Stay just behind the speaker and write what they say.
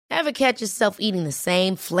Ever catch yourself eating the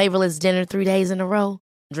same flavorless dinner 3 days in a row?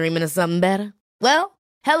 Dreaming of something better? Well,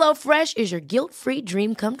 HelloFresh is your guilt-free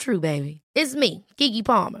dream come true, baby. It's me, Keke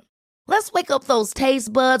Palmer. Let's wake up those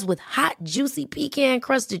taste buds with hot, juicy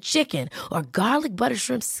pecan-crusted chicken or garlic butter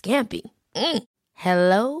shrimp scampi.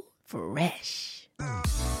 Hello Fresh.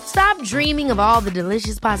 Stop dreaming of all the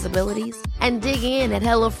delicious possibilities and dig in at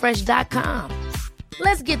HelloFresh.com.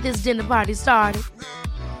 Let's get this dinner party started.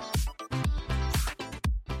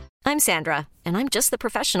 I'm Sandra, and I'm just the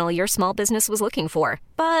professional your small business was looking for.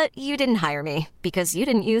 But you didn't hire me because you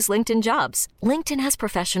didn't use LinkedIn Jobs. LinkedIn has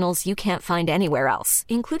professionals you can't find anywhere else,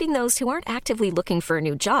 including those who aren't actively looking for a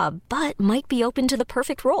new job, but might be open to the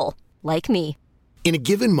perfect role, like me. In a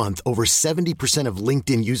given month, over 70% of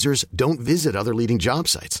LinkedIn users don't visit other leading job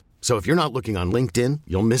sites. So if you're not looking on LinkedIn,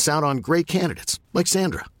 you'll miss out on great candidates like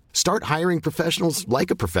Sandra. Start hiring professionals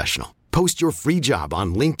like a professional. Post your free job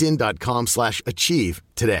on linkedin.com/achieve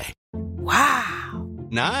today. Wow.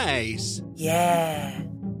 Nice. Yeah.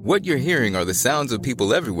 What you're hearing are the sounds of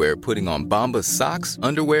people everywhere putting on Bombas socks,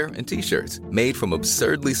 underwear, and T-shirts made from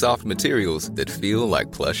absurdly soft materials that feel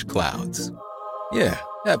like plush clouds. Yeah,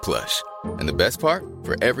 that plush. And the best part?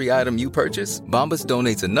 For every item you purchase, Bombas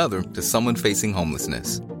donates another to someone facing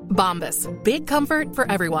homelessness. Bombas. Big comfort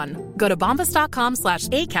for everyone. Go to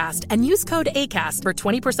bombas.com/ACAST and use code ACAST for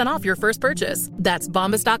 20% off your first purchase. That's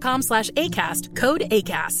bombas.com/ACAST. Code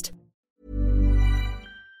ACAST.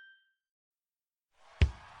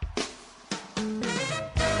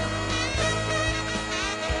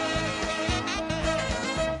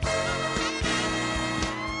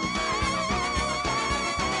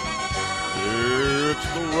 It's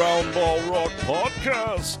the Roundball Rock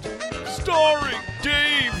Podcast, starring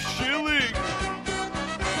Dave Schilling,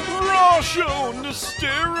 Rasho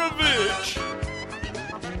Nesterovich,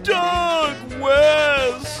 Doug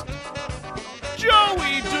West,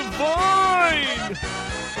 Joey Devine,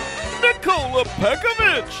 Nikola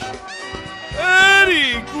Pekovic,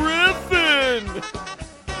 Eddie Griffin,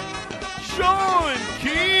 Sean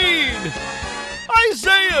Keane,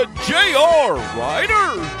 Isaiah J.R.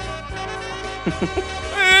 Ryder,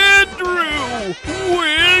 Andrew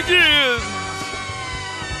Wiggins,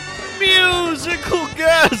 musical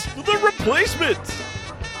guest, The Replacements,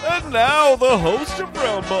 and now the host of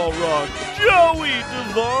Roundball Rock, Joey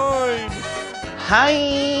Devine. Hi,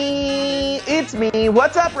 it's me.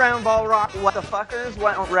 What's up, Roundball Rock? What the fuckers?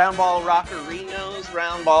 What Roundball Rockerinos?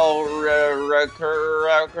 Roundball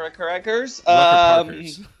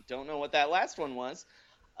Rockers? Don't know what that last one was.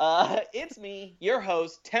 It's me, your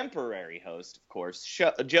host, temporary host, of course,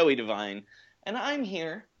 Joey Devine, and I'm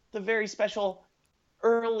here, the very special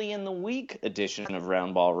early in the week edition of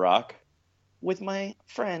Roundball Rock, with my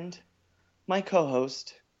friend, my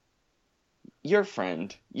co-host, your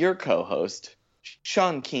friend, your co-host,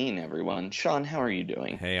 Sean Keane, everyone. Sean, how are you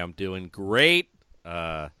doing? Hey, I'm doing great.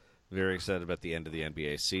 Very excited about the end of the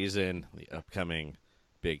NBA season, the upcoming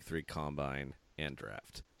Big Three Combine and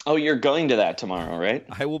Draft. Oh, you're going to that tomorrow, right?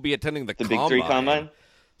 I will be attending the Big Three Combine?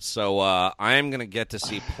 So I'm going to get to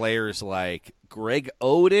see players like Greg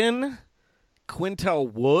Oden,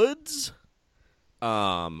 Quintel Woods,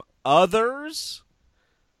 others.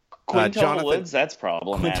 Quintel Woods, that's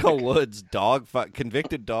problematic. Quintel Woods,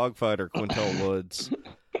 convicted dogfighter Quintel Woods.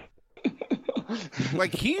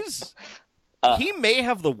 Like, he may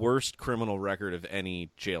have the worst criminal record of any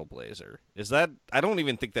jailblazer. Is that? I don't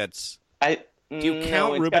even think that's. Do you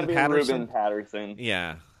count Ruben Patterson? Ruben Patterson.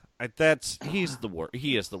 Yeah, he's the worst.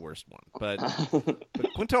 He is the worst one. But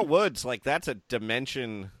Quintel Woods, like, that's a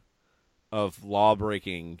dimension of law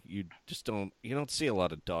breaking you don't see a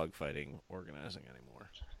lot of dogfighting organizing anymore.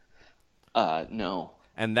 No.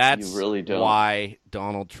 And that's you really don't. Why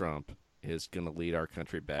Donald Trump is going to lead our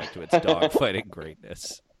country back to its dogfighting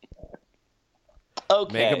greatness.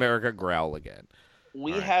 Okay. Make America growl again.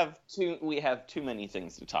 We have too many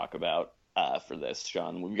things to talk about for this,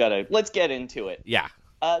 Sean. Let's get into it. Yeah.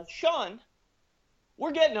 Sean,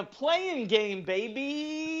 we're getting a playing game,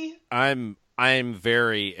 baby. I'm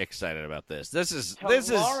very excited about this.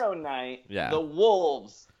 Tomorrow night. Yeah. The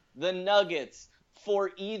Wolves, the Nuggets,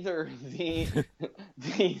 for either the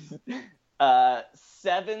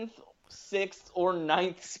 7th, 6th, or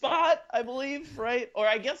 9th spot, I believe, right? Or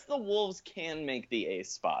I guess the Wolves can make the 8th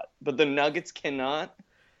spot, but the Nuggets cannot.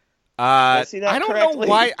 I don't know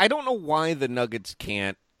why. I don't know why the Nuggets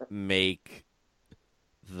can't make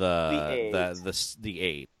the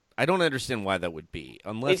 8. I don't understand why that would be.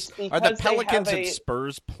 Unless are the Pelicans and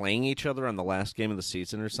Spurs playing each other on the last game of the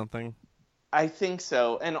season or something? I think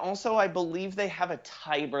so. And also, I believe they have a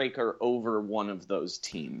tiebreaker over one of those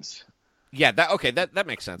teams. Yeah, that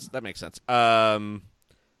makes sense. That makes sense.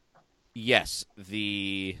 Yes,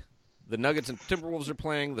 the Nuggets and Timberwolves are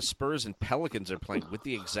playing. The Spurs and Pelicans are playing with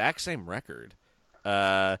the exact same record.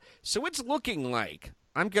 So it's looking like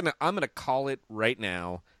I'm gonna call it right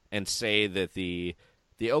now and say that the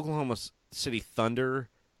Oklahoma City Thunder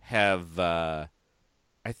have I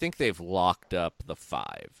think they've locked up the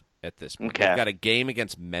 5 at this point. Okay. They've got a game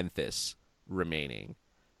against Memphis remaining,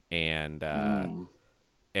 and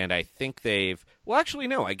I think they've actually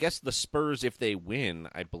no. I guess the Spurs, if they win,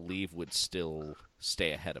 I believe would still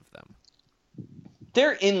stay ahead of them.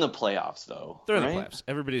 They're in the playoffs, though. They're in right? the playoffs.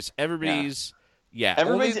 Everybody's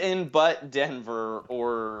Everybody's in but Denver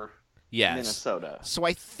or yes. Minnesota. So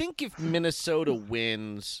I think if Minnesota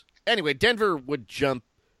wins, anyway, Denver would jump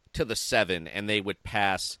to the 7, and they would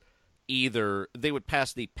pass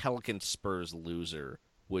the Pelicans Spurs loser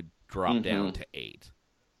would drop down to 8.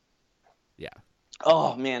 Yeah.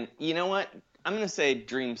 Oh man, you know what? I'm gonna say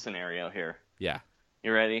dream scenario here. Yeah.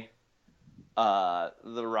 You ready? The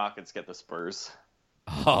Rockets get the Spurs.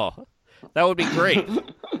 Oh, that would be great.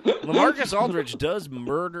 LaMarcus Aldridge does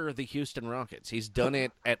murder the Houston Rockets. He's done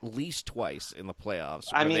it at least twice in the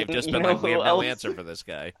playoffs. Where they've just been like, we have no answer for this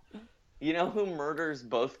guy. You know who murders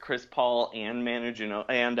both Chris Paul and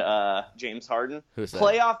James Harden? Who's that?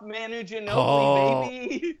 Playoff Manu Ginobili,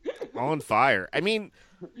 baby. On fire. I mean,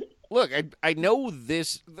 look, I know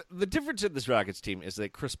this. The difference in this Rockets team is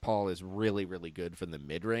that Chris Paul is really, really good from the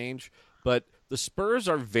mid-range, but the Spurs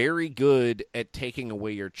are very good at taking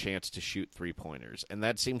away your chance to shoot three-pointers, and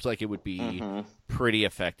that seems like it would be pretty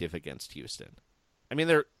effective against Houston. I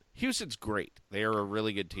mean, Houston's great. They are a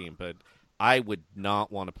really good team, but I would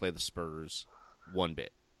not want to play the Spurs one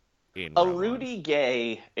bit. A Rudy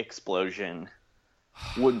Gay explosion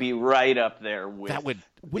would be right up there with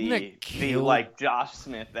like Josh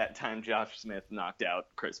Smith, that time Josh Smith knocked out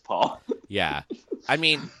Chris Paul. Yeah. I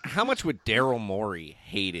mean, how much would Daryl Morey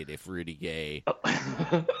hate it if Rudy Gay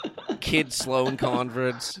Kid Sloan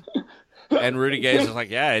conference and Rudy Gay's just like,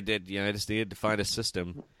 yeah, I did. You know, I just needed to find a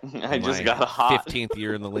system. I just got hot. 15th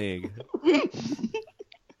year in the league.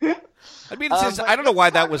 I mean, I don't know why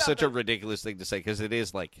that was such a ridiculous thing to say, because it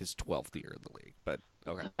is like his 12th year in the league. But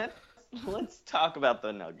okay. Let's talk about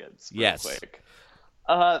the Nuggets real yes. quick.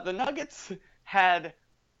 The Nuggets had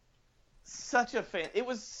it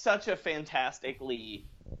was such a fantastically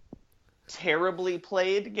terribly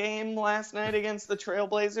played game last night against the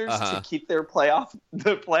Trailblazers to keep the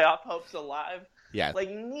playoff hopes alive. Yeah. Like,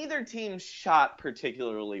 neither team shot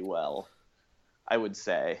particularly well, I would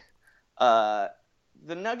say.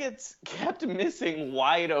 The Nuggets kept missing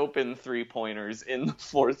wide open three-pointers in the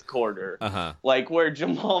fourth quarter. Like, where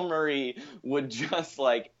Jamal Murray would just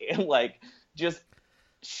just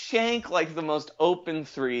shank like the most open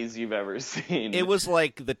threes you've ever seen. It was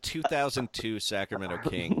like the 2002 Sacramento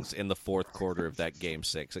Kings in the fourth quarter of that Game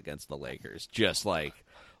 6 against the Lakers. Just like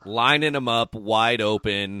lining them up wide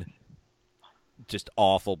open, just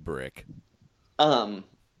awful brick. I'm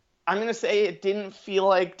going to say it didn't feel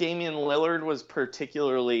like Damian Lillard was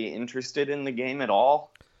particularly interested in the game at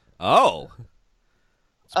all. Oh.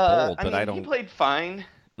 It's bold, but I don't... He played fine,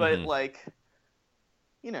 but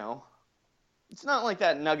you know, it's not like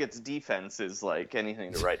that Nuggets defense is like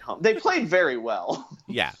anything to write home. They played very well.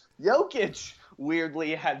 Yeah. Jokic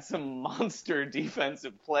weirdly had some monster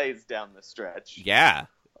defensive plays down the stretch. Yeah.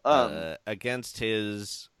 Against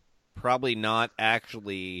his probably not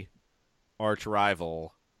actually arch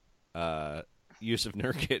rival, Jusuf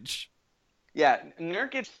Nurkic. Yeah,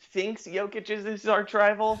 Nurkic thinks Jokic is his arch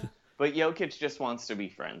rival, but Jokic just wants to be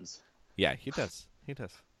friends. Yeah, he does.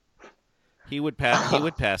 He would pass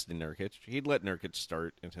to Nurkic. He'd let Nurkic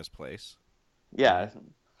start in his place. Yeah,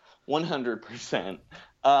 100%.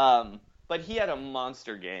 But he had a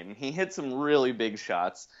monster game. He hit some really big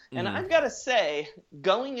shots. And I've got to say,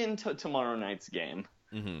 going into tomorrow night's game,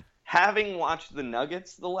 having watched the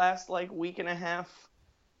Nuggets the last week and a half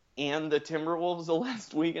and the Timberwolves the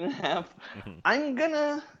last week and a half, I'm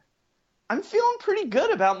feeling pretty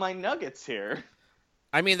good about my Nuggets here.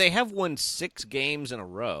 I mean, they have won 6 games in a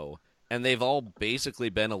row, and they've all basically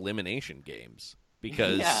been elimination games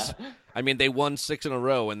because, I mean, they won 6 in a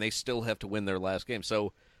row, and they still have to win their last game.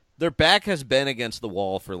 So their back has been against the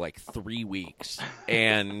wall for 3 weeks,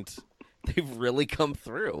 and they've really come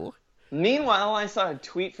through. Meanwhile, I saw a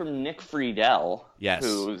tweet from Nick Friedel,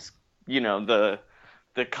 who's,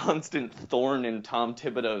 the constant thorn in Tom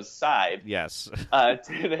Thibodeau's side. Yes.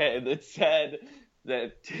 Today that said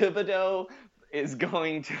that Thibodeau is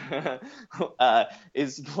going to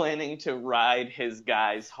is planning to ride his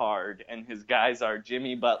guys hard, and his guys are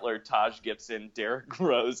Jimmy Butler, Taj Gibson, Derrick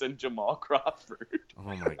Rose, and Jamal Crawford. Oh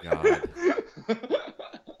my God.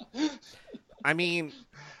 I mean,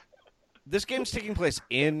 This game's taking place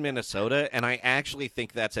in Minnesota, and I actually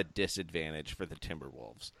think that's a disadvantage for the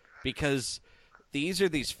Timberwolves because these are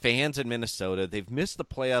these fans in Minnesota. They've missed the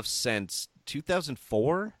playoffs since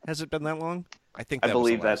 2004. Has it been that long? I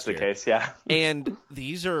believe that's the case, yeah. And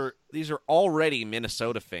these are already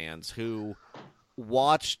Minnesota fans who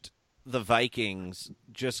watched the Vikings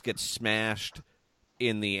just get smashed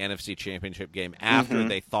in the NFC Championship game after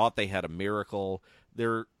they thought they had a miracle.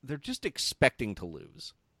 They're just expecting to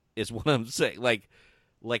lose, is what I'm saying. Like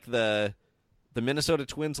the Minnesota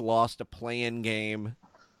Twins lost a play-in game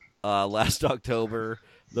last October.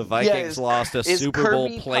 The Vikings lost a Super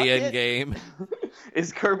Bowl play-in game.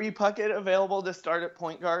 Is Kirby Puckett available to start at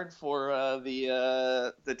point guard for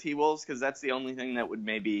the T-Wolves? Because that's the only thing that would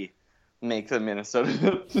maybe make the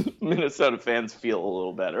Minnesota fans feel a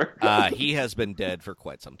little better. He has bin dead for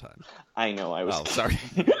quite some time. I know. I was. Oh, sorry.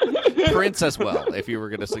 Prince as well, if you were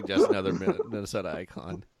going to suggest another Minnesota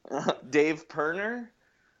icon. Dave Pirner?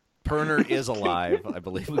 Pirner is alive, I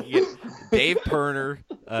believe. We get Dave Pirner,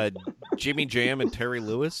 Jimmy Jam, and Terry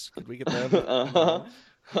Lewis. Could we get them?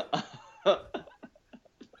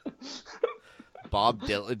 Bob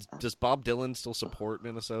Dylan. Does Bob Dylan still support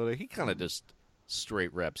Minnesota? He kind of just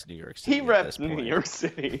straight reps New York City. He reps New York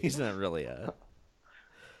City. He's not really a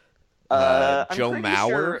I'm Joe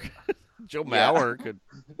Mauer. Sure... Joe Mauer could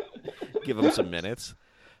give him some minutes.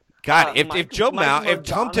 God, if Tom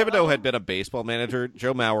Thibodeau had been a baseball manager,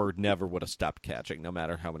 Joe Mauer never would have stopped catching, no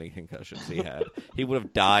matter how many concussions he had. He would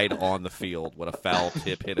have died on the field when a foul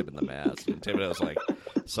tip hit him in the mask. And Thibodeau's like,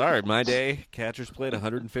 sorry, my day, catchers played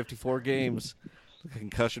 154 games. The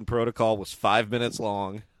concussion protocol was 5 minutes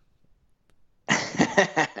long.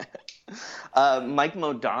 Mike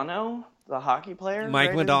Modano, the hockey player?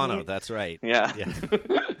 Mike Modano, that's right. Yeah.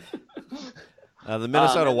 The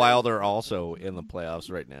Minnesota Wild are also in the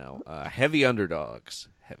playoffs right now. Heavy underdogs.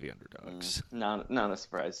 Not a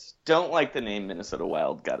surprise. Don't like the name Minnesota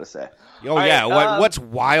Wild, gotta say. Oh, all yeah. Right, what's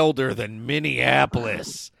wilder than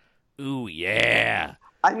Minneapolis? Ooh, yeah.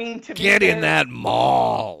 I mean, get in that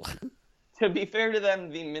mall. To be fair to them,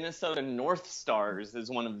 the Minnesota North Stars is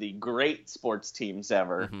one of the great sports teams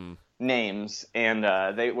ever. Names,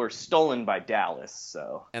 and they were stolen by Dallas.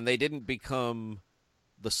 So, and they didn't become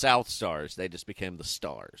the South Stars; they just became the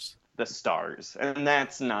Stars. The Stars, and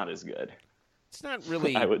that's not as good. It's not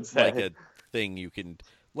really like a thing you can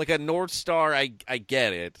like a North Star. I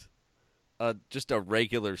get it. Just a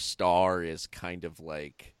regular star is kind of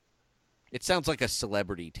like it sounds like a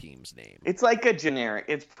celebrity team's name. It's like a generic.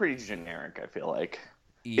 It's pretty generic. I feel like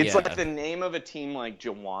it's like the name of a team like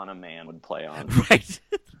Joanna Man would play on. Right.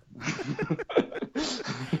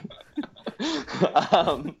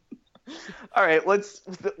 All right,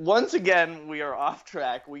 once again, we are off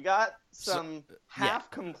track. We got some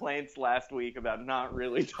complaints last week about not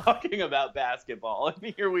really talking about basketball,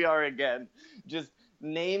 and here we are again, just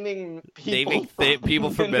naming people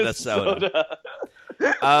from Minnesota.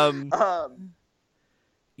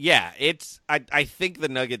 Yeah, I think the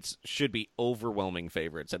Nuggets should be overwhelming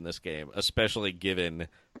favorites in this game, especially given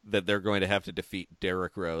that they're going to have to defeat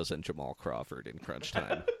Derrick Rose and Jamal Crawford in crunch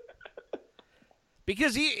time.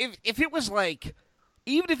 Because even if it was like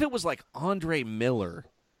Andre Miller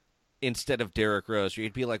instead of Derrick Rose,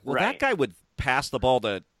 you'd be like, well, that guy would pass the ball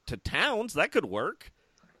to Towns. That could work.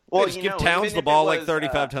 Well, just give Towns the ball like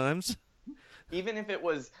 35 times. Even if it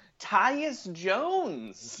was Tyus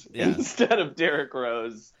Jones instead of Derrick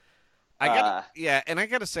Rose. And I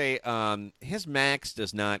gotta say, his max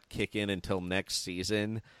does not kick in until next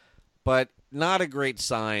season, but not a great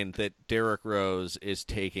sign that Derrick Rose is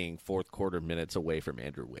taking fourth quarter minutes away from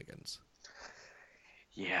Andrew Wiggins.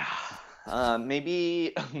 Yeah,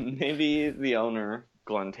 maybe the owner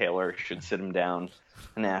Glenn Taylor should sit him down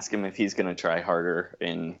and ask him if he's going to try harder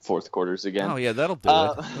in fourth quarters again. Oh yeah, that'll do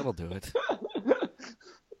it. That'll do it.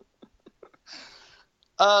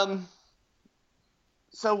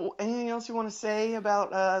 So anything else you want to say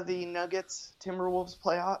about the Nuggets Timberwolves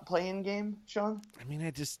play-in game, Sean? I mean,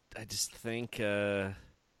 I just think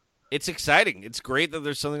it's exciting. It's great that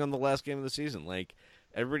there's something on the last game of the season. Like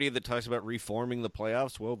everybody that talks about reforming the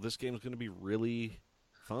playoffs, well, this game's going to be really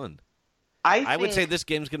fun. I would say this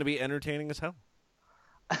game's going to be entertaining as hell.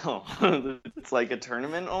 Oh, it's like a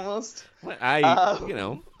tournament almost.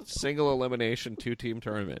 Single elimination 2-team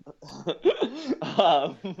tournament.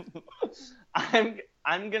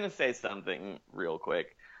 I'm gonna say something real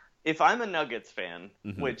quick. If I'm a Nuggets fan,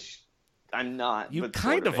 which I'm not, you but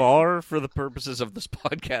kind sort of are for the purposes of this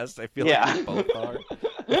podcast. I feel like we both are.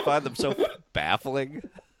 I find them so baffling.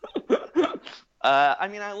 I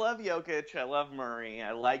mean, I love Jokic. I love Murray.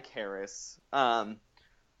 I like Harris.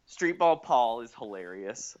 Streetball Paul is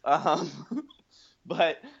hilarious.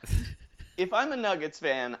 But if I'm a Nuggets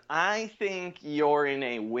fan, I think you're in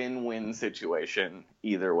a win-win situation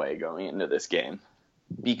either way going into this game.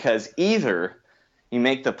 Because either you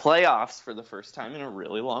make the playoffs for the first time in a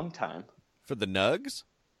really long time. For the Nugs?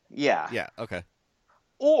 Yeah. Yeah, okay.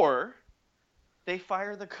 Or they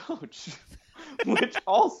fire the coach, which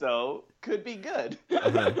also could be good.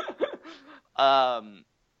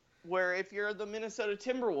 Where if you're the Minnesota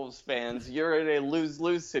Timberwolves fans, you're in a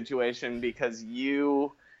lose-lose situation because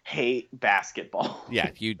you hate basketball.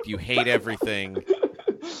 Yeah, you hate everything.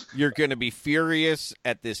 You're going to be furious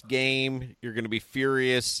at this game. You're going to be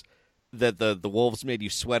furious that the Wolves made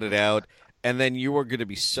you sweat it out. And then you are going to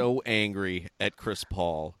be so angry at Chris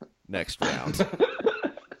Paul next round.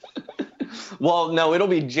 Well, no, it'll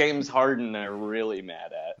be James Harden they're really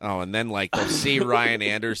mad at. Oh, and then like they'll see Ryan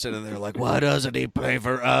Anderson and they're like, why doesn't he play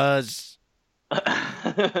for us?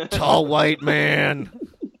 Tall white man.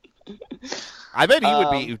 I bet he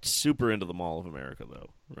would be super into the Mall of America,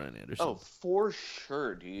 though, Ryan Anderson. Oh, for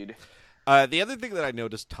sure, dude. The other thing that I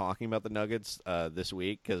noticed talking about the Nuggets this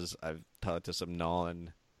week, because I've talked to some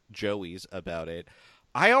non-Joeys about it,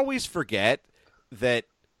 I always forget that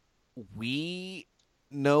we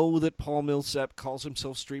know that Paul Millsap calls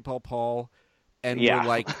himself Streetball Paul, and we're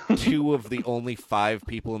like two of the only 5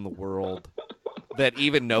 people in the world that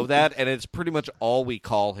even know that, and it's pretty much all we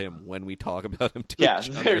call him when we talk about him to each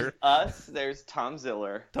other. Yeah, there's us, there's Tom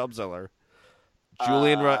Ziller.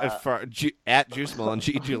 Julian at Juice Mullen,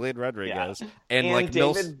 Julian Rodriguez, and like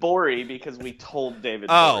David Borey, because we told David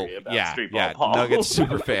Borey about Streetball Paul. Nuggets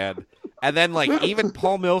super fan. And then like even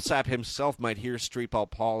Paul Millsap himself might hear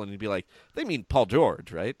Streetball Paul and he'd be like, "They mean Paul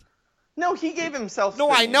George, right?" No, he gave himself.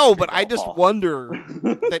 No, I know, but I just wonder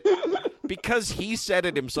that because he said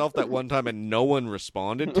it himself that one time and no one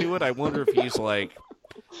responded to it. I wonder if he's like,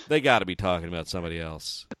 they got to be talking about somebody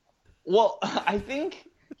else. Well, I think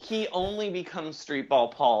he only becomes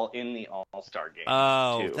Streetball Paul in the All-Star game.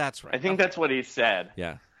 Oh, too. That's right. I think that's what he said.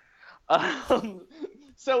 Yeah.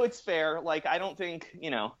 So it's fair. Like, I don't think,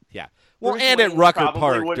 Yeah. Well, Bruce and Wayne at Rucker probably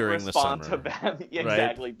Park during the summer.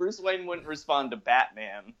 Exactly. Right? Bruce Wayne wouldn't respond to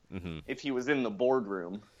Batman if he was in the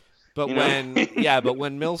boardroom. But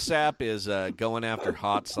when Millsap is going after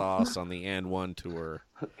Hot Sauce on the And One tour,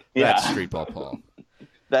 that's Streetball Paul.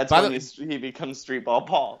 That's when he becomes Streetball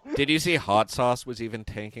Paul. Did you see Hot Sauce was even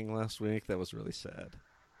tanking last week? That was really sad.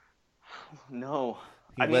 No.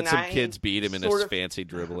 He let some kids beat him in his fancy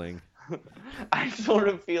dribbling. I sort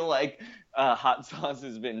of feel like Hot Sauce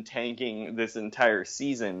has been tanking this entire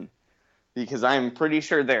season because I'm pretty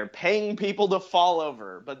sure they're paying people to fall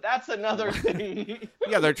over, but that's another thing.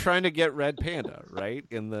 Yeah, they're trying to get Red Panda, right,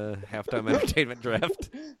 in the halftime entertainment draft.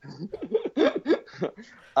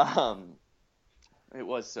 It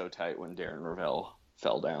was so tight when Darren Ravel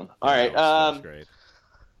fell down. All right, that was great.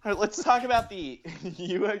 All right, let's talk about the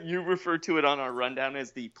you refer to it on our rundown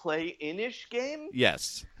as the play-in-ish game?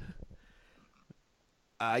 Yes.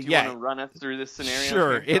 Do you want to run us through this scenario?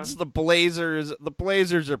 Sure. It's the Blazers. The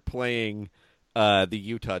Blazers are playing the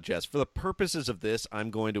Utah Jazz. For the purposes of this,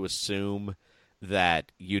 I'm going to assume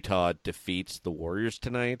that Utah defeats the Warriors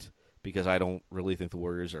tonight because I don't really think the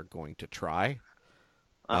Warriors are going to try.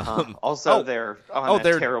 They're on a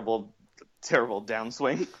terrible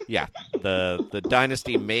downswing. Yeah. The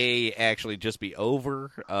dynasty may actually just be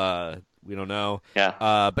over. We don't know.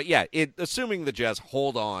 Yeah. But yeah, assuming the Jazz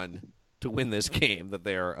hold on to win this game that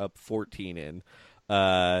they are up 14 in,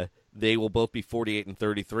 they will both be 48 and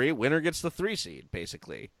 33. Winner gets the 3 seed,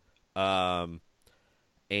 basically. And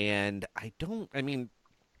I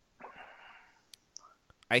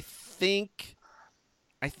think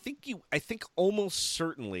almost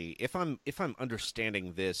certainly, if I'm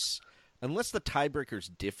understanding this, unless the tiebreaker's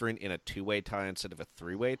different in a 2-way tie instead of a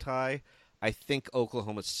 3-way tie, I think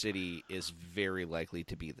Oklahoma City is very likely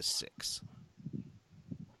to be the 6.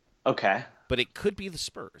 Okay. But it could be the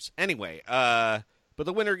Spurs. Anyway, but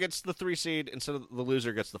the winner gets the 3 seed instead of the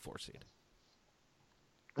loser gets the 4 seed.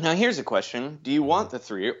 Now here's a question. Do you want the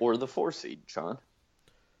 3 or the 4 seed, Sean?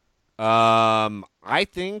 I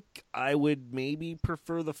think I would maybe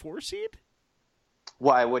prefer the 4 seed.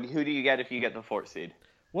 Why? Who do you get if you get the 4 seed?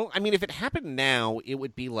 Well, I mean, if it happened now, it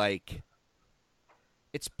would be like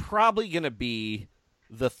it's probably going to be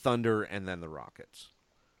the Thunder and then the Rockets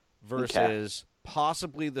versus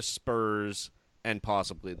possibly the Spurs and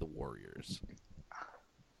possibly the Warriors.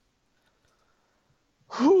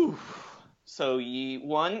 Whew. So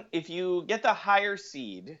if you get the higher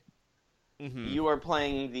seed, you are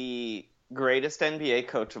playing the greatest NBA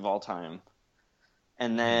coach of all time.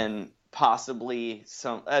 And then possibly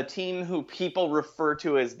a team who people refer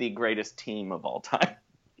to as the greatest team of all time.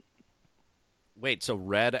 Wait, so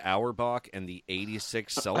Red Auerbach and the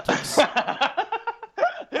 86 Celtics?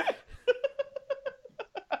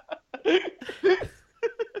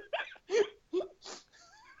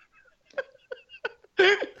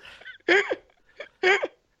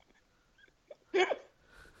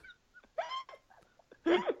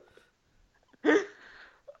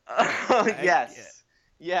 Yes.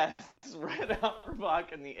 Yes. Red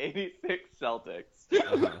Auerbach and the 86 Celtics.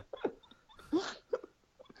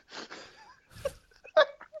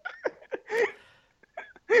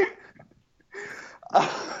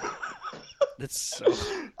 That's so...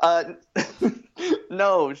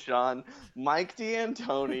 No, Sean. Mike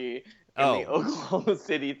D'Antoni and the Oklahoma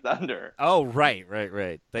City Thunder. Oh, right.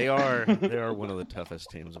 They are one of the toughest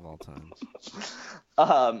teams of all time.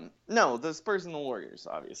 No, the Spurs and the Warriors,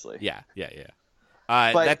 obviously. Yeah.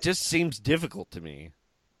 That just seems difficult to me.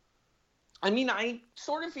 I mean, I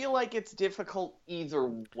sort of feel like it's difficult either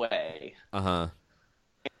way. Uh-huh.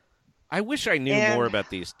 I wish I knew more about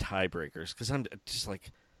these tiebreakers, because I'm just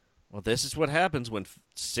like, well, this is what happens when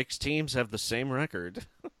 6 teams have the same record.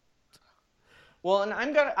 Well, and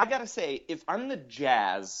I gotta say, if I'm the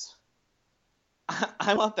Jazz,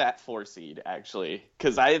 I want that 4 seed, actually.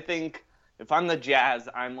 Because I think if I'm the Jazz,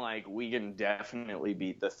 I'm like, we can definitely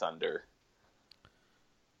beat the Thunder.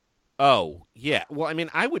 Oh, yeah. Well, I mean,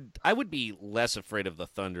 I would be less afraid of the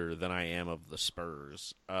Thunder than I am of the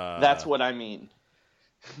Spurs. That's what I mean.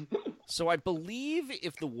 So I believe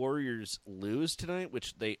if the Warriors lose tonight,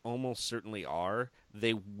 which they almost certainly are,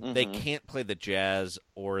 they can't play the Jazz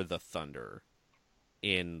or the Thunder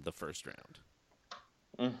in the first round.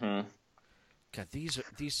 Mm-hmm. God,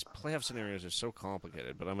 these playoff scenarios are so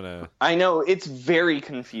complicated, but I know, it's very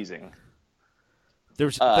confusing.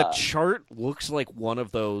 The chart looks like one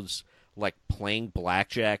of those, like, playing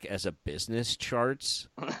blackjack as a business charts.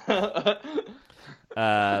 But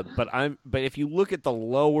if you look at the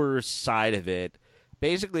lower side of it,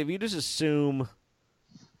 basically, if you just assume,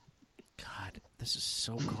 God, this is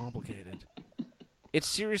so complicated. It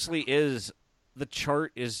seriously is. The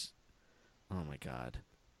chart is. Oh my God.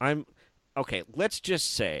 Okay. Let's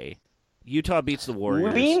just say Utah beats the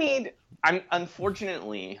Warriors.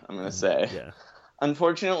 Unfortunately, I'm going to say. Yeah.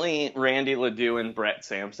 Unfortunately, Randy Ledoux and Brett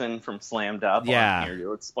Sampson from Slammed Up aren't here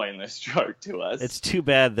to explain this chart to us. It's too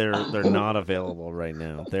bad they're not available right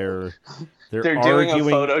now. They're doing a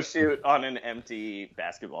photo shoot on an empty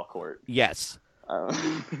basketball court. Yes.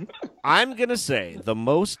 I'm gonna say the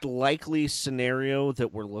most likely scenario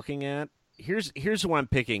that we're looking at. Here's who I'm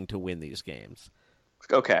picking to win these games.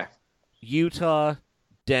 Okay. Utah,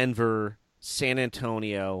 Denver, San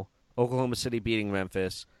Antonio, Oklahoma City beating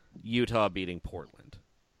Memphis, Utah beating Portland.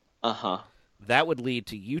 Uh-huh. That would lead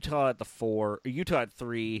to Utah at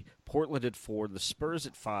 3, Portland at 4, the Spurs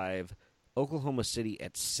at 5, Oklahoma City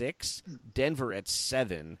at 6, Denver at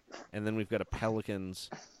 7, and then we've got a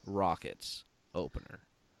Pelicans-Rockets opener.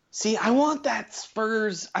 See, I want that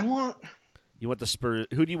Spurs. You want the Spurs?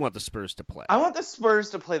 Who do you want the Spurs to play? I want the Spurs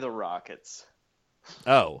to play the Rockets.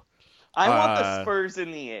 Oh. I want the Spurs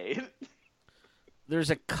in the 8. There's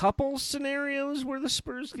a couple scenarios where the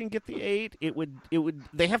Spurs can get the 8.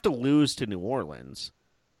 They have to lose to New Orleans.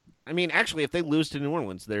 I mean, actually, if they lose to New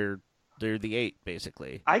Orleans, they're the 8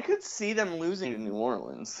 basically. I could see them losing to New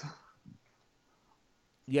Orleans.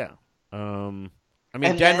 Yeah.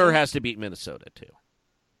 Denver has to beat Minnesota too.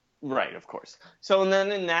 Right, of course. So and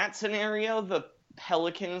then in that scenario, the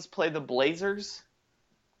Pelicans play the Blazers,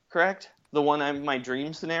 correct? The one my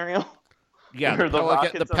dream scenario. Yeah,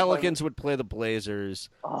 the Pelicans would play the Blazers.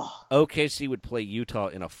 Oh. OKC would play Utah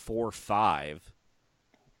in a 4-5.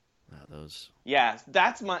 Yeah,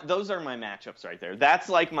 those are my matchups right there. That's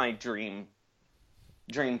like my dream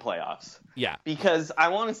playoffs. Yeah. Because I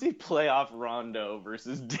want to see playoff Rondo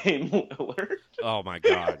versus Dame Lillard. Oh my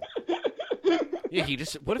God. Yeah,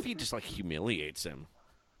 what if he just like humiliates him?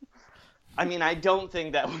 I mean, I don't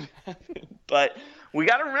think that would happen, but we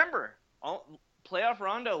got to remember, playoff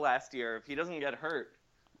Rondo last year, if he doesn't get hurt,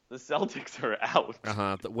 the Celtics are out.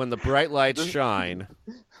 Uh-huh. When the bright lights shine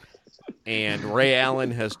and Ray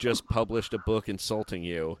Allen has just published a book insulting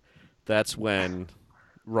you, that's when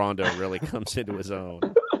Rondo really comes into his own.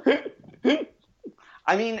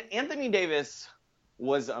 I mean, Anthony Davis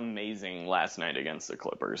was amazing last night against the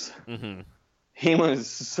Clippers. Mm-hmm. He was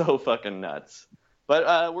so fucking nuts.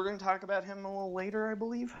 But we're going to talk about him a little later, I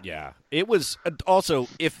believe. Yeah. It was also,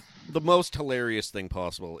 if the most hilarious thing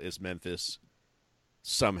possible is Memphis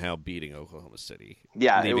somehow beating Oklahoma City.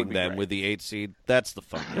 Yeah, leaving them great. with the 8 seed. That's the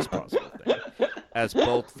funniest possible thing. As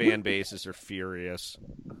both fan bases are furious.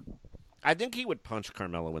 I think he would punch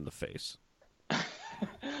Carmelo in the face.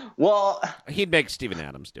 Well, he'd make Steven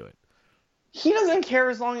Adams do it. He doesn't care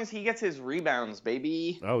as long as he gets his rebounds,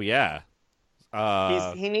 baby. Oh, yeah.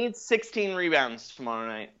 He needs 16 rebounds tomorrow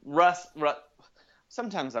night. Russ,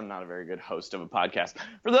 sometimes I'm not a very good host of a podcast.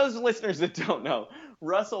 For those listeners that don't know,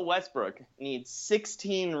 Russell Westbrook needs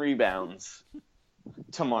 16 rebounds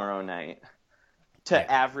tomorrow night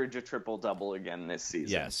to average a triple-double again this season.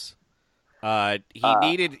 Yes.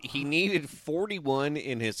 He needed 41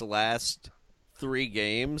 in his last 3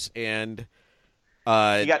 games, and he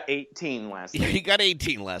got 18 last night. He got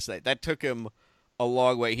 18 last night. That took him a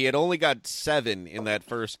long way. He had only got 7 in that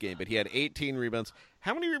first game, but he had 18 rebounds.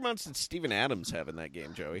 How many rebounds did Steven Adams have in that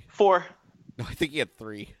game, Joey? 4. No, I think he had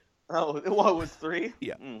 3. Oh, it was 3?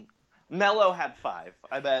 Yeah. Melo had 5.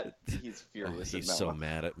 I bet he's furious. He's so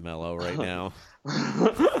mad at Melo right now.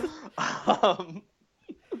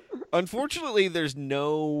 Unfortunately, there's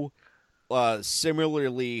no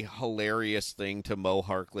similarly hilarious thing to Mo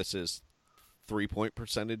Harkless's 3-point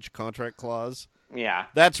percentage contract clause. Yeah.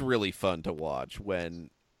 That's really fun to watch when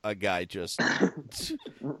a guy just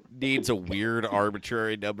needs a weird,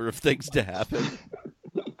 arbitrary number of things to happen.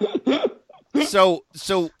 So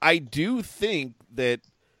I do think that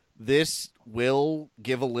this will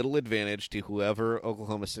give a little advantage to whoever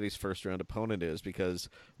Oklahoma City's first-round opponent is, because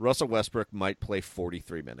Russell Westbrook might play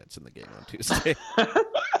 43 minutes in the game on Tuesday.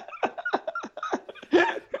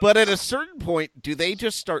 But at a certain point, do they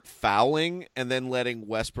just start fouling and then letting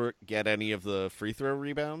Westbrook get any of the free throw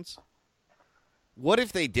rebounds? What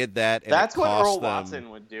if they did that? And that's it what cost Earl them... Watson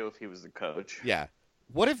would do if he was the coach. Yeah.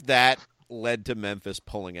 What if that led to Memphis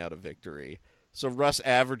pulling out a victory? So Russ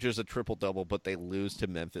averages a triple-double, but they lose to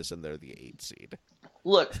Memphis, and they're the 8 seed.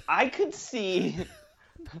 Look, I could see...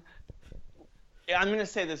 I'm going to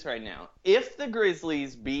say this right now. If the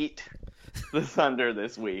Grizzlies beat the Thunder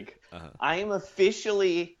this week, I am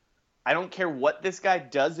officially... I don't care what this guy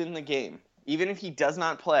does in the game. Even if he does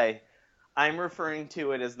not play, I'm referring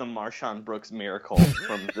to it as the Marshawn Brooks miracle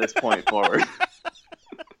from this point forward.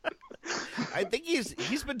 I think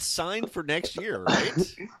he's been signed for next year,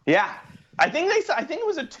 right? Yeah. I think it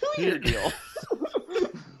was a 2-year deal.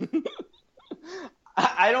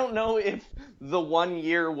 I don't know if the 1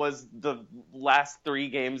 year was the last 3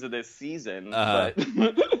 games of this season, but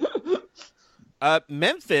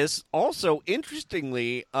Memphis also,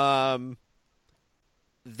 interestingly,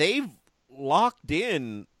 they've locked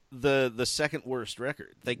in the second worst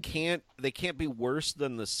record. They can't be worse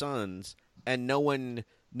than the Suns, and no one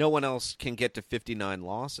else can get to 59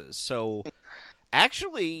 losses. So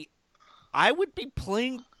actually, I would be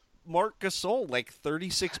playing Marc Gasol like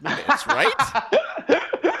 36 minutes, right?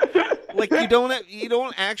 Like you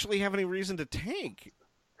don't actually have any reason to tank.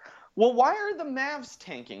 Well, why are the Mavs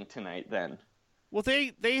tanking tonight then? Well,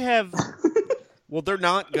 they have. Well, they're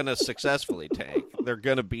not going to successfully tank. They're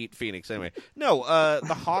going to beat Phoenix anyway. No,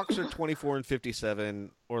 the Hawks are 24-57.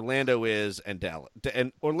 Orlando is, and Dallas,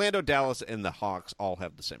 and Orlando, Dallas, and the Hawks all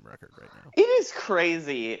have the same record right now. It is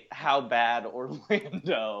crazy how bad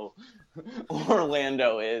Orlando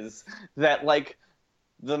is. That like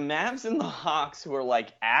the Mavs and the Hawks, who are like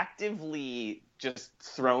actively just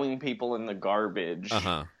throwing people in the garbage.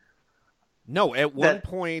 No, at one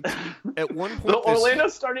point, Orlando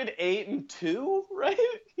started 8-2, right?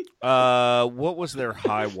 What was their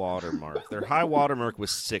high water mark? Their high water mark was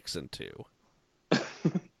 6-2.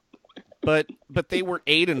 But they were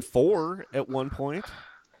 8-4 at one point.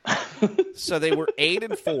 So they were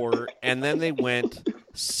 8-4, and then they went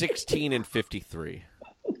 16-53.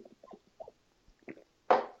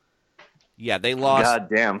 Yeah, they lost.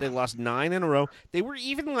 Goddamn. They lost 9 in a row. They were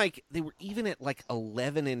even at like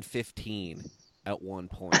 11-15 at one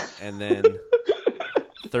point, and then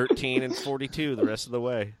 13-42 the rest of the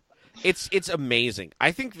way. It's amazing.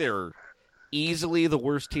 I think they're easily the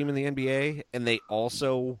worst team in the NBA, and they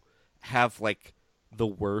also have like the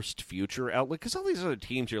worst future outlook, because all these other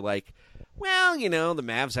teams, you're like, well, you know, the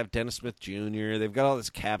Mavs have Dennis Smith Jr., they've got all this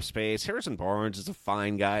cap space, Harrison Barnes is a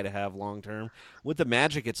fine guy to have long term. With the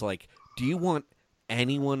Magic, it's like, do you want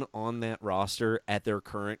anyone on that roster at their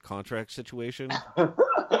current contract situation?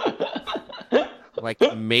 Like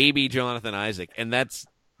maybe Jonathan Isaac, and that's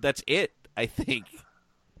it, I think.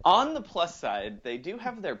 On the plus side, they do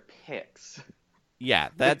have their picks. Yeah,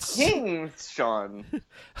 that's the Kings, Sean.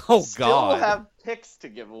 Oh still God, have picks to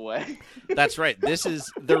give away. That's right.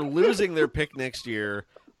 They're losing their pick next year,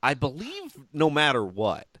 I believe, no matter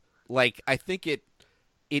what. Like, I think it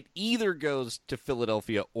either goes to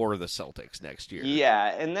Philadelphia or the Celtics next year.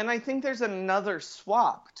 Yeah, and then I think there's another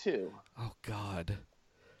swap too. Oh God.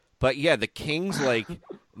 But yeah, the Kings like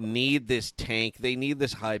need this tank. They need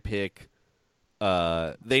this high pick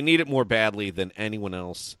They need it more badly than anyone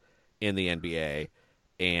else in the NBA,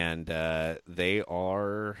 and they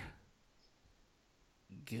are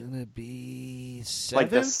gonna be 7th? Like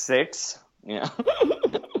the 6th? Yeah.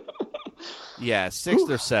 Yeah, 6th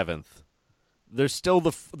or 7th. They're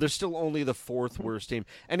still only the 4th worst team,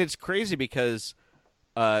 and it's crazy because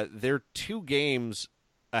they're 2 games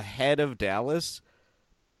ahead of Dallas.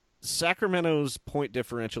 Sacramento's point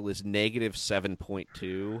differential is negative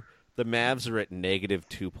 7.2. The Mavs are at negative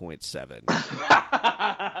 2.7.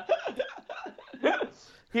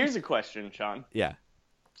 Here's a question, Sean. Yeah.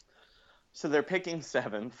 So they're picking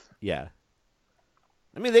 7th. Yeah.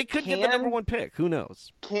 I mean, they could get the number 1 pick. Who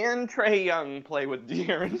knows? Can Trae Young play with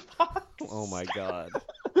De'Aaron Fox? Oh, my God.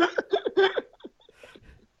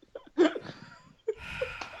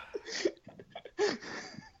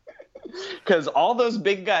 Because all those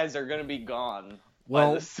big guys are going to be gone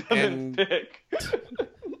by the 7th pick.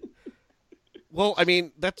 Well, I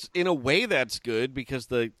mean, in a way that's good because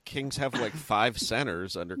the Kings have like 5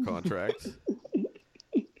 centers under contract.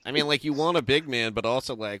 I mean, like, you want a big man, but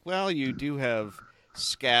also like, well, you do have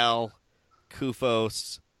Skal,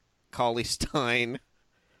 Kufos, Cauley Stein.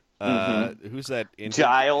 Who's that?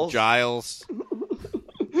 Giles.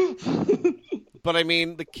 But, I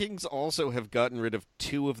mean, the Kings also have gotten rid of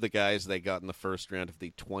 2 of the guys they got in the first round of the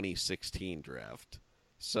 2016 draft.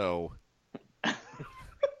 So,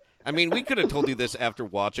 I mean, we could have told you this after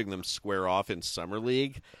watching them square off in Summer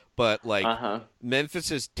League, but, like,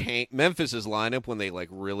 Memphis's lineup, when they, like,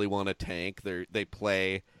 really want to tank, they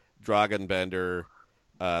play Dragan Bender,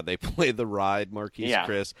 they play the Ride, Marquise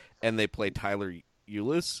Chris, and they play Tyler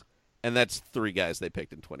Ulis, and that's 3 guys they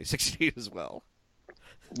picked in 2016 as well.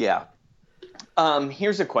 Yeah.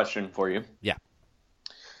 Here's a question for you. Yeah.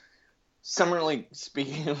 Summer League.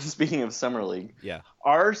 Speaking of Summer League. Yeah.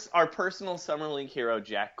 Our personal Summer League hero,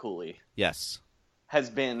 Jack Cooley. Yes. Has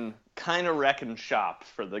been kind of wrecking shop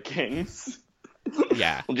for the Kings.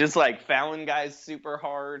 Yeah. Just like fouling guys super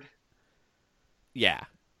hard. Yeah.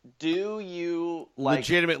 Do you like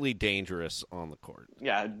legitimately dangerous on the court?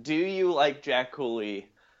 Yeah. Do you like Jack Cooley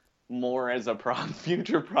more as a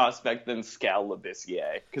future prospect than Skal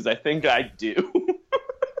Labissiere? Because I think I do.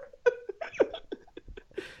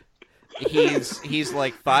 He's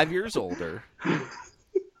like 5 years older.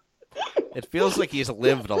 It feels like he's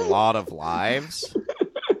lived a lot of lives.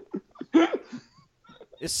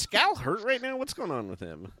 Is Skal hurt right now? What's going on with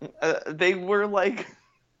him? They were like...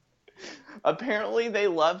 Apparently they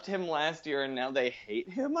loved him last year and now they hate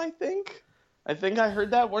him, I think. I think I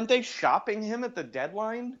heard that. Weren't they shopping him at the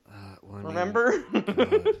deadline? Remember?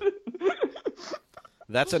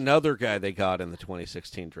 That's another guy they got in the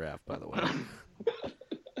 2016 draft, by the way.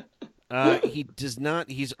 He does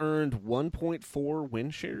not. He's earned 1.4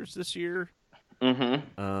 win shares this year.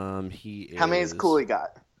 Mm-hmm. How many has Cooley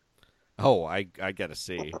got? Oh, I gotta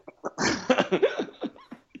see.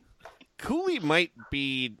 Cooley might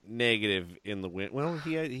be negative in the win. Well,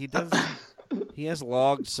 he does. He has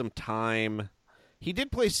logged some time. He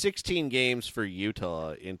did play 16 games for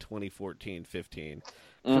Utah in 2014-15.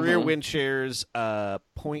 Career win shares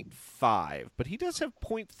 0.5, but he does have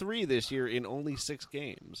 0.3 this year in only 6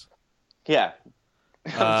 games. Yeah.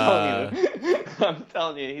 I'm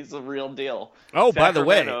telling you, he's the real deal. Oh, by the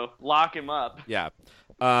way, lock him up. Yeah.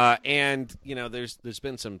 And, you know, there's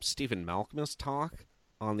been some Stephen Malcolmus talk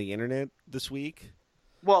on the internet this week.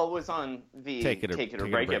 Well, it was on the Take It or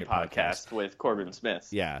Break It podcast with Corbin Smith.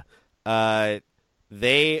 Yeah. The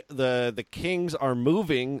Kings are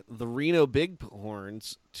moving the Reno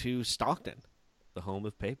Bighorns to Stockton, the home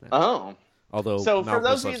of pavement. Oh. Although, so for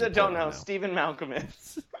those of you that don't know, Stephen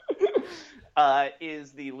Malcolmus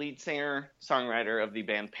is the lead singer-songwriter of the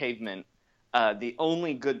band Pavement, the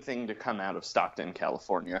only good thing to come out of Stockton,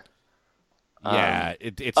 California. Yeah,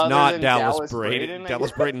 it's not Dallas Braden.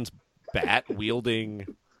 Dallas Braden's bat-wielding...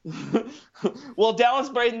 Well, Dallas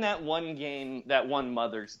Braden, that one game, that one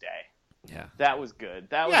Mother's Day. Yeah, that was good.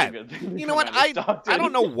 That was a good thing. You know what? I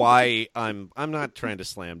don't know why I'm not trying to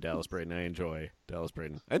slam Dallas Braden. I enjoy Dallas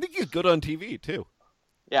Braden. I think he's good on TV too.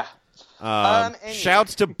 Yeah. Anyway.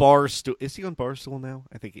 Shouts to Barstool. Is he on Barstool now?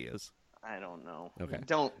 I think he is. I don't know. Okay.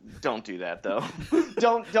 Don't do that though.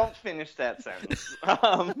 don't finish that sentence.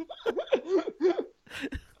 All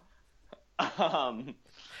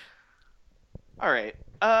right.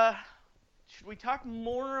 Should we talk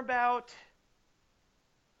more about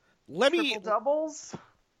triple doubles?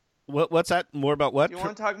 What's that? More about what? You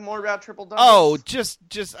want to talk more about triple doubles? Oh, just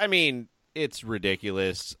I mean, it's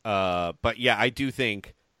ridiculous. But yeah, I do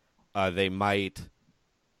think they might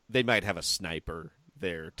have a sniper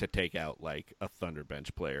there to take out like a Thunder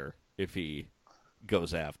bench player if he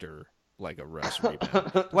goes after like a Russ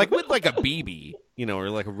rebound. Like with like a BB, or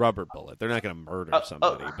like a rubber bullet. They're not going to murder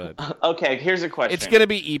somebody, but okay, here's a question. It's going to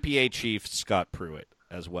be EPA Chief Scott Pruitt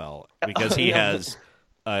as well, because he has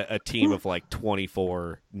a team of like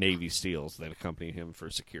 24 Navy SEALs that accompany him for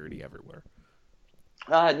security everywhere.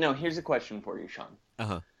 No, here's a question for you, Sean.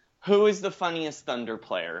 Uh-huh. Who is the funniest Thunder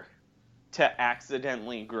player to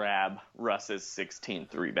accidentally grab Russ's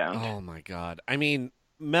 16th rebound? Oh my God! I mean,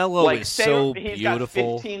 Melo is so he's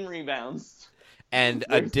beautiful. Got 15 rebounds, and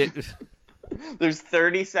there's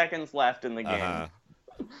 30 seconds left in the game.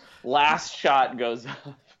 Last shot goes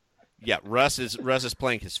up. Yeah, Russ is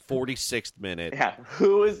playing his 46th minute. Yeah,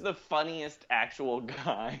 who is the funniest actual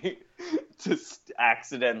guy to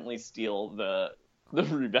accidentally steal the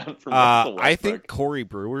rebound from Russell Westbrook? I think Corey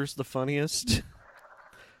Brewer's the funniest.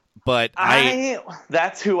 But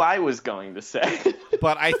that's who I was going to say.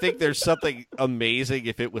 But I think there's something amazing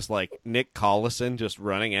if it was like Nick Collison just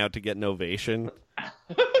running out to get an ovation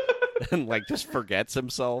and like just forgets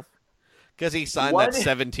himself because he signed that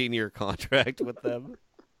 17-year contract with them.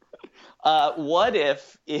 What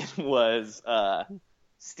if it was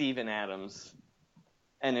Steven Adams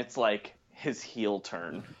and it's like his heel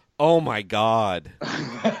turn? Oh my God.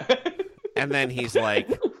 And then he's like,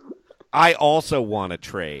 I also want to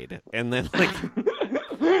trade. And then like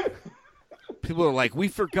people are like, we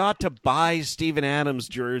forgot to buy Steven Adams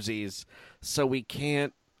jerseys, so we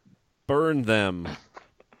can't burn them.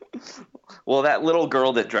 Well, that little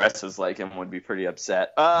girl that dresses like him would be pretty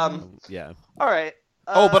upset. Yeah. All right.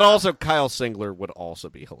 But also Kyle Singler would also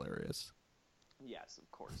be hilarious. Yes,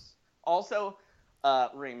 of course. Also,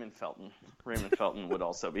 Raymond Felton. Raymond Felton would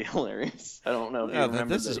also be hilarious. I don't know if you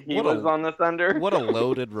remember that he was on the Thunder. What a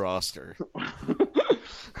loaded roster.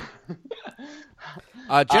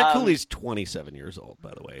 Jack Cooley's 27 years old,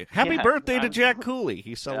 by the way. Happy birthday to Jack Cooley.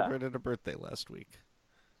 He celebrated a birthday last week.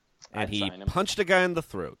 And he punched a guy in the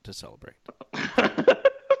throat to celebrate.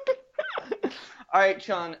 All right,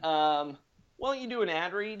 Sean. Why don't you do an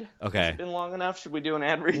ad read? Okay. It's been long enough. Should we do an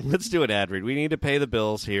ad read? Let's do an ad read. We need to pay the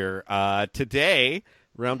bills here. Today,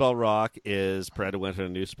 Roundball Rock is proud to win a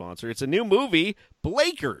new sponsor. It's a new movie,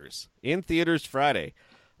 Blakers, in theaters Friday.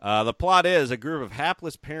 The plot is a group of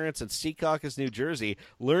hapless parents in Secaucus, New Jersey,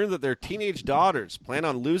 learn that their teenage daughters plan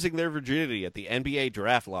on losing their virginity at the NBA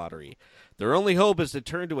draft lottery. Their only hope is to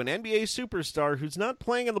turn to an NBA superstar who's not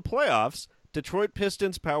playing in the playoffs, Detroit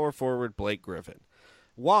Pistons power forward Blake Griffin.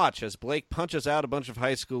 Watch as Blake punches out a bunch of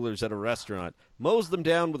high schoolers at a restaurant, mows them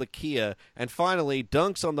down with a Kia, and finally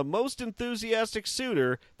dunks on the most enthusiastic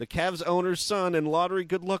suitor, the Cavs owner's son and lottery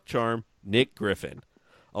good luck charm, Nick Griffin.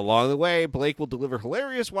 Along the way, Blake will deliver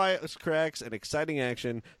hilarious wisecracks and exciting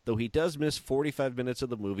action, though he does miss 45 minutes of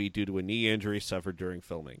the movie due to a knee injury suffered during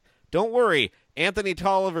filming. Don't worry, Anthony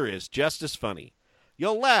Tolliver is just as funny.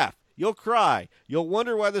 You'll laugh, you'll cry, you'll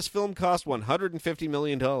wonder why this film cost $150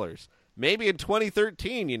 million. Maybe in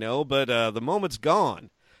 2013, but the moment's gone.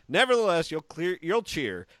 Nevertheless, you'll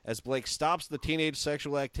cheer as Blake stops the teenage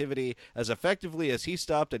sexual activity as effectively as he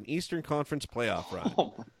stopped an Eastern Conference playoff run.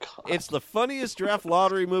 Oh my God. It's the funniest draft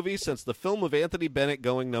lottery movie since the film of Anthony Bennett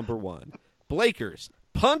going number one. Blakers,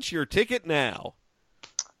 punch your ticket now.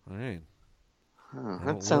 All right.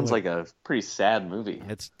 That sounds like a pretty sad movie.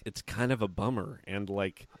 It's kind of a bummer and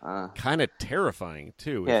kind of terrifying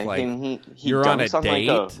too. Yeah, if, he you're on a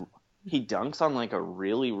date. He dunks on a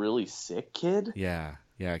really, really sick kid. Yeah,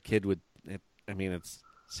 a kid would. It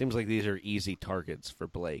seems like these are easy targets for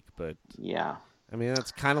Blake, but yeah,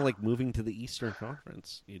 that's kind of like moving to the Eastern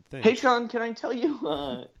Conference. You'd think. Hey, Sean, can I tell you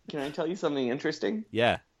something interesting?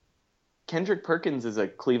 Yeah. Kendrick Perkins is a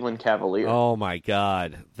Cleveland Cavalier. Oh my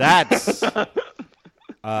God, that's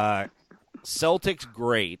Celtics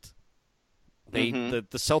great. The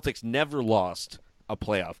Celtics never lost a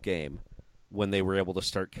playoff game when they were able to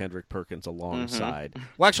start Kendrick Perkins alongside. Mm-hmm.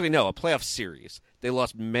 Well, actually, no, a playoff series. They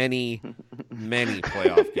lost many, many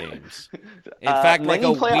playoff games. In fact, many a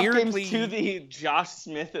playoff weirdly games to the Josh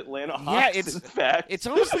Smith Atlanta Hawks. Yeah, it's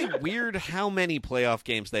honestly weird how many playoff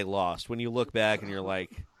games they lost when you look back and you're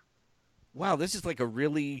like, wow, this is like a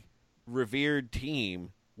really revered team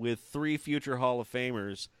with 3 future Hall of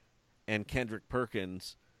Famers and Kendrick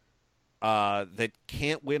Perkins that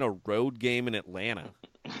can't win a road game in Atlanta.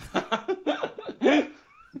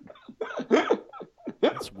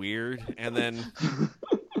 That's weird. And then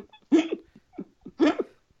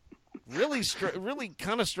really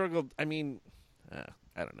kind of struggled. I don't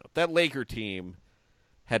know. That Laker team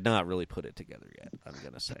had not really put it together yet, I'm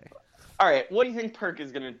going to say. All right, what do you think Perk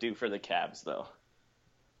is going to do for the Cavs, though?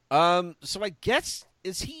 So I guess,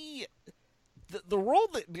 is he the role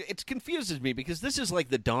that it confuses me because this is like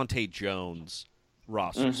the Dante Jones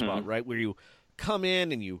roster spot, right? Where you come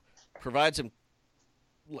in and you provide some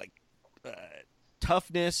like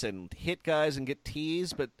toughness and hit guys and get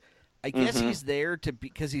teased, but I guess he's there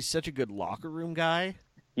because he's such a good locker room guy.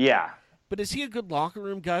 Yeah. But is he a good locker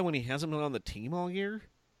room guy when he hasn't been on the team all year?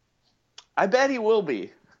 I bet he will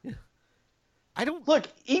be. I don't look.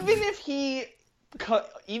 Even if he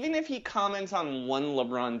comments on one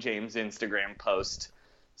LeBron James Instagram post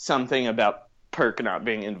something about Perk not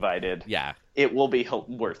being invited, it will be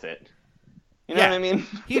worth it. You know what I mean?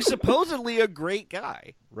 He's supposedly a great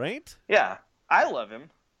guy, right? Yeah, I love him.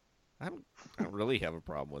 I don't really have a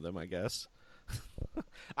problem with him, I guess.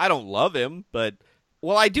 I don't love him, but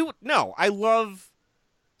I do. No, I love.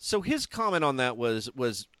 So his comment on that was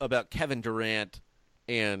about Kevin Durant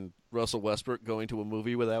and Russell Westbrook going to a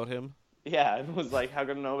movie without him. Yeah, it was like, how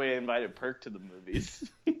come nobody invited Perk to the movies?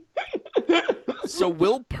 So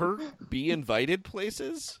will Perk be invited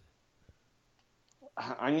places?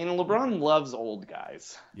 I mean, LeBron loves old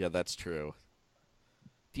guys. Yeah, that's true.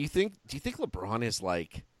 Do you think LeBron is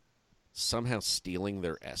like somehow stealing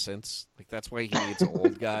their essence? Like that's why he needs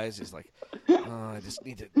old guys? He's like, I just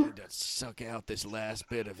need to suck out this last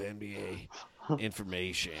bit of NBA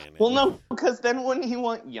information. Well, no, because then wouldn't he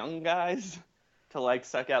want young guys to like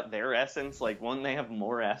suck out their essence? Like, won't they have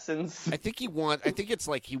more essence? I think it's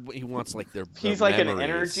like he wants like their. He's like memories. An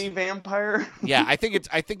energy vampire. Yeah, I think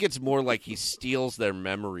it's more like he steals their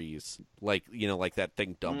memories, like like that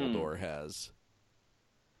thing Dumbledore has,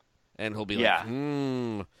 and he'll be like,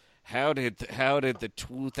 How did the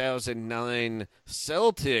 2009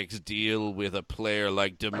 Celtics deal with a player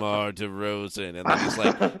like DeMar DeRozan? And then he's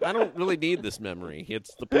like, I don't really need this memory.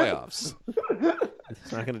 It's the playoffs.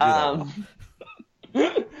 It's not going to do that well.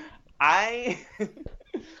 I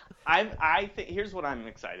think here's what I'm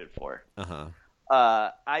excited for.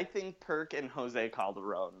 I think Perk and Jose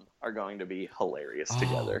Calderon are going to be hilarious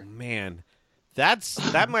together. Oh man,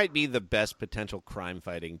 that might be the best potential crime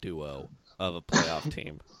fighting duo of a playoff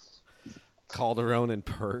team. Calderon and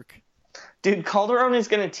Perk. Dude, Calderon is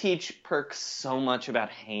going to teach Perk so much about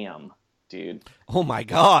ham, dude. Oh my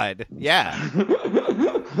god, yeah.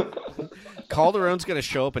 Calderon's going to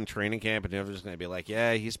show up in training camp and everyone's going to be like,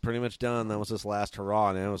 yeah, he's pretty much done. That was his last hurrah.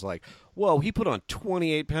 And it was like, whoa, he put on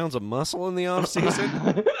 28 pounds of muscle in the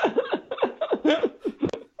offseason?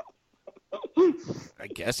 I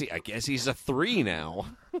guess he's a 3 now.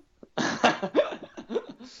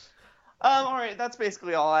 All right, that's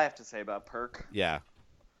basically all I have to say about Perk. Yeah.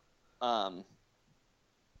 Do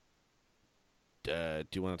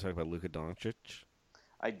you want to talk about Luka Doncic?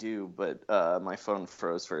 I do, but my phone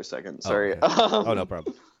froze for a second. Sorry. Oh, okay. No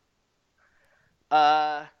problem.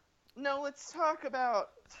 No, let's talk about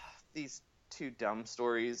these two dumb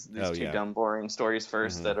stories. Dumb, boring stories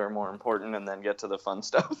first that are more important, and then get to the fun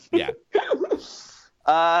stuff. Yeah.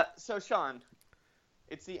 So, Sean,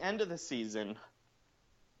 it's the end of the season.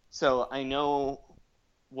 So I know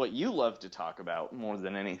what you love to talk about more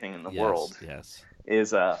than anything in the world. Yes.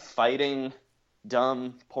 Is fighting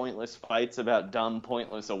dumb, pointless fights about dumb,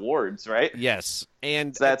 pointless awards, right? Yes.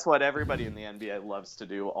 And so that's what everybody in the NBA loves to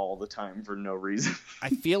do all the time for no reason. I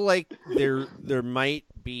feel like there might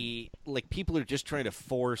be like people are just trying to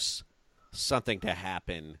force something to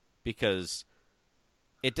happen because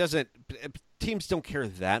teams don't care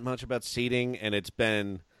that much about seeding, and it's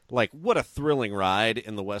been like, what a thrilling ride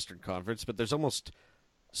in the Western Conference, but there's almost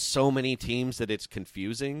so many teams that it's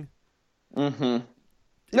confusing. Mm-hmm.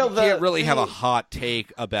 You can't really have a hot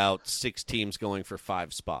take about 6 teams going for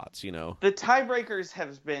 5 spots, you know? The tiebreakers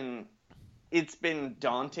it's been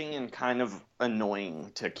daunting and kind of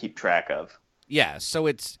annoying to keep track of. Yeah, so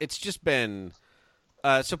it's just been...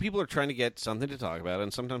 so people are trying to get something to talk about,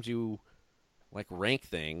 and sometimes you, like, rank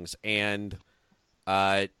things, and...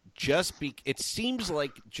 it seems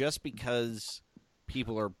like just because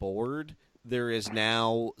people are bored, there is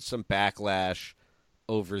now some backlash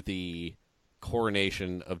over the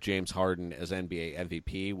coronation of James Harden as NBA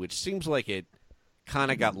MVP, which seems like it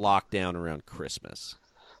kind of got locked down around Christmas.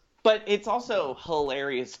 But it's also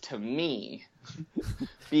hilarious to me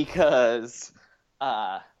because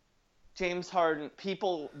James Harden,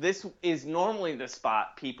 this is normally the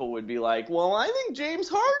spot people would be like, well, I think James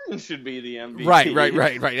Harden should be the MVP.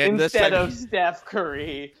 Right. And instead of Steph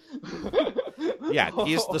Curry. Yeah,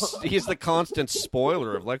 he's the constant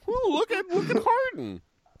spoiler of like, well, look at Harden.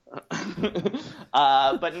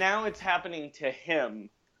 But now it's happening to him.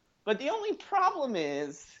 But the only problem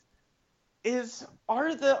is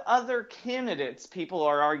are the other candidates people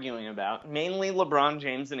are arguing about, mainly LeBron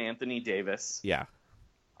James and Anthony Davis. Yeah.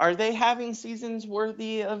 Are they having seasons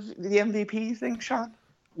worthy of the MVP, you think, Sean?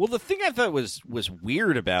 Well, the thing I thought was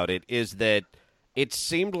weird about it is that it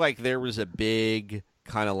seemed like there was a big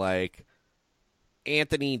kind of like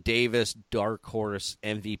Anthony Davis dark horse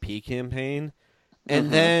MVP campaign.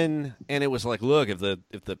 And then it was like, look, if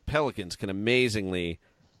the Pelicans can amazingly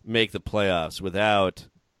make the playoffs without,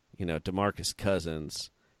 DeMarcus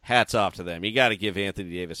Cousins, hats off to them. You got to give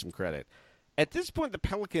Anthony Davis some credit. At this point, the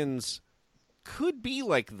Pelicans could be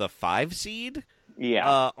like the 5 seed.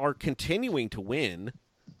 Yeah, are continuing to win.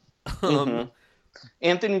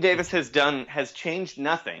 Anthony Davis has changed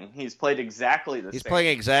nothing. He's played exactly the same. He's playing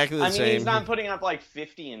exactly the same. He's not putting up like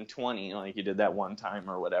 50 and 20 like he did that one time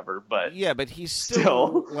or whatever. But yeah, but he's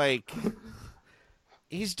still like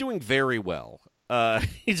he's doing very well.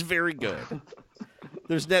 He's very good.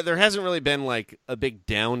 There hasn't really been like a big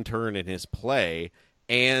downturn in his play,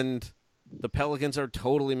 and the Pelicans are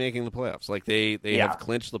totally making the playoffs. Like they have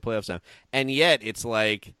clinched the playoffs now, and yet it's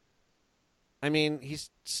like. I mean,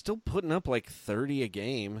 he's still putting up like 30 a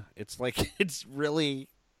game. It's like it's really,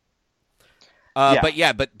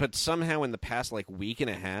 but somehow in the past like week and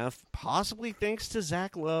a half, possibly thanks to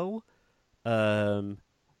Zach Lowe,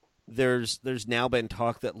 there's now been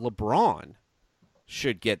talk that LeBron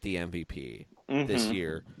should get the MVP this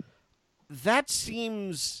year. That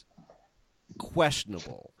seems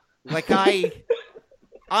questionable. Like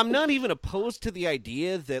I'm not even opposed to the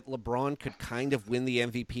idea that LeBron could kind of win the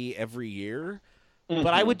MVP every year, but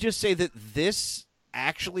I would just say that this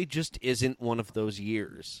actually just isn't one of those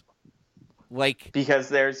years. Like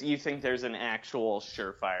because you think there's an actual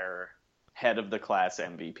surefire head of the class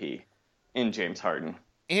MVP in James Harden.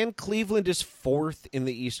 And Cleveland is 4th in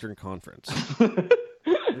the Eastern Conference.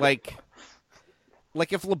 like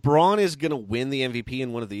if LeBron is going to win the MVP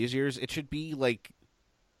in one of these years, it should be like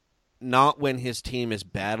not when his team is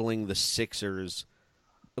battling the Sixers,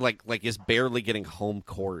 like is barely getting home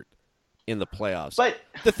court in the playoffs. But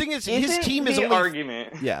the thing is, his team is only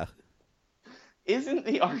argument. Yeah, isn't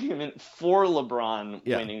the argument for LeBron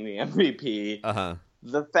winning the MVP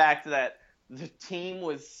the fact that the team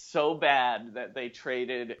was so bad that they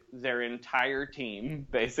traded their entire team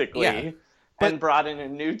basically and brought in a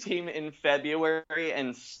new team in February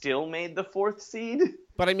and still made the 4th seed?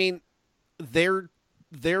 But I mean, their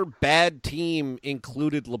bad team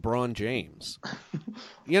included LeBron James.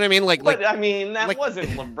 You know what I mean? But I mean, that wasn't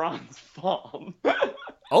LeBron's fault.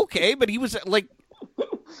 Okay, but he was like,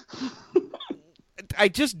 I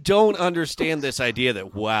just don't understand this idea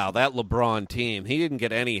that, wow, that LeBron team, he didn't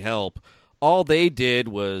get any help. All they did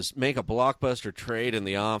was make a blockbuster trade in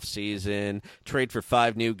the offseason, trade for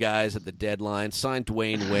 5 new guys at the deadline, sign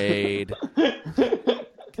Dwayne Wade,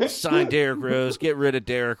 sign Derrick Rose, get rid of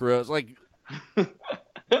Derrick Rose. Like,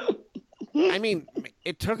 I mean,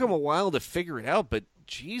 it took him a while to figure it out, but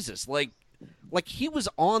Jesus, like he was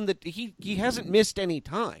on he hasn't missed any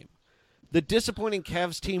time. The disappointing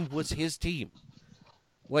Cavs team was his team.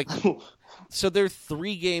 Like, so they're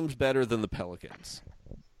 3 games better than the Pelicans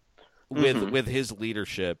with his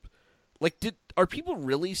leadership. Like, are people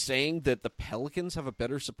really saying that the Pelicans have a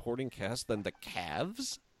better supporting cast than the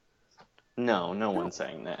Cavs? No one's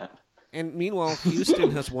saying that. And meanwhile,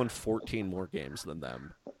 Houston has won 14 more games than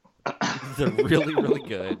them. They're really, really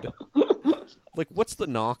good. Like, what's the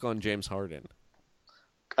knock on James Harden?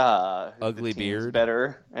 Ugly beard?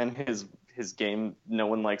 Better, and his game, no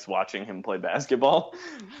one likes watching him play basketball.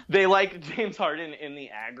 They like James Harden in the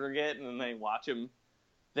aggregate, and then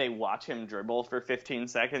they watch him dribble for 15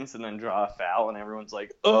 seconds and then draw a foul, and everyone's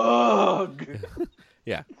like, ugh!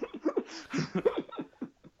 Yeah.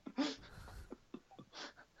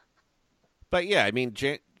 But yeah, I mean,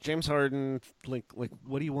 James Harden, like,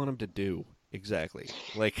 what do you want him to do exactly?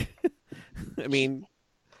 Like, I mean,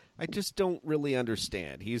 I just don't really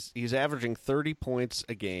understand. He's averaging 30 points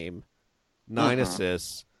a game, 9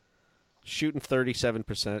 assists, shooting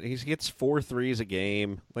 37%. He gets 4 threes a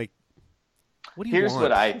game. Like, what do you want? Here's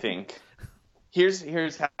what I think.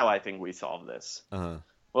 Here's how I think we solve this.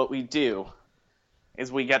 What we do is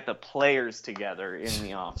we get the players together in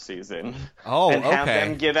the offseason and have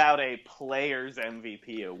them give out a players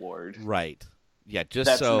MVP award. Right. Yeah,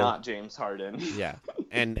 that's not James Harden. Yeah.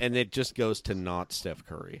 And it just goes to not Steph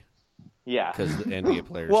Curry. Yeah. Because the NBA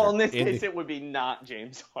players in this case it would be not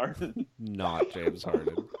James Harden. Not James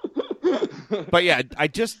Harden. But yeah, I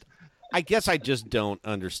guess I just don't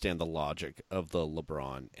understand the logic of the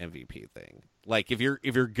LeBron MVP thing. Like, if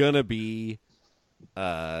you're gonna be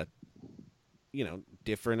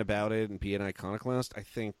different about it and be an iconoclast, I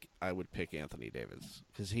think I would pick Anthony Davis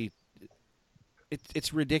because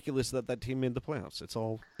it's ridiculous that team made the playoffs. It's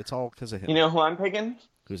all because of him. You know who I'm picking?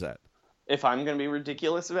 Who's that? If I'm going to be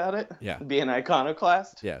ridiculous about it, be an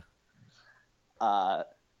iconoclast. Yeah.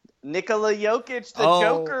 Nikola Jokic, the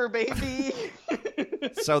Joker, baby.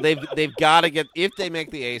 So they've got to get, if they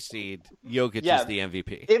make the A seed, Jokic is the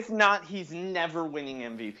MVP. If not, he's never winning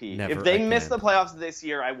MVP. Never if they again. miss the playoffs this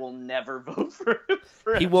year, I will never vote for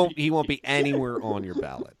He MVP. won't be anywhere on your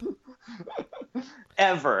ballot.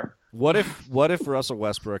 Ever. What if Russell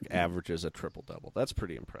Westbrook averages a triple-double? That's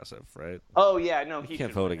pretty impressive, right? Oh, yeah, no, he can't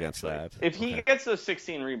should vote win, against actually. that. If he gets those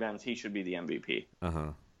 16 rebounds, he should be the MVP.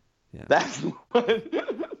 Uh-huh. Yeah.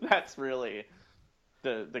 That's really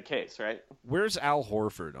the case, right? Where's Al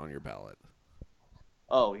Horford on your ballot?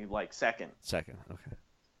 Oh, he like second. Second, okay.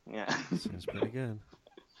 Yeah. Seems pretty good.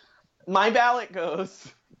 My ballot goes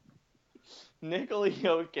Nikola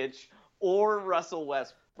Jokic or Russell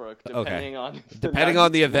Westbrook, depending on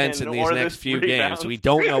the events in these next few games. We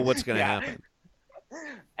don't know what's going to happen.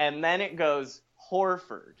 And then it goes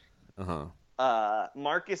Horford, Uh-huh.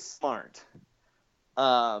 Marcus Smart,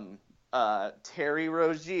 Terry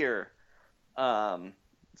Rozier,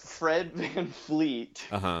 Fred VanVleet.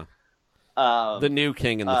 Uh-huh. The new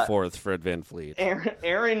king in the fourth, Fred VanVleet.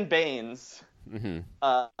 Aaron Baines. Mm-hmm.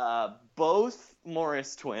 Both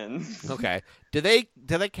Morris twins. Okay. Do they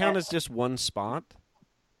count as just one spot?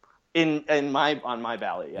 On my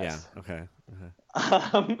ballot, yes. Yeah. Okay.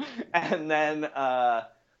 And then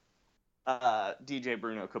DJ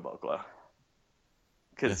Bruno Caboclo.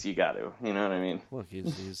 Because you got to, you know what I mean? Look,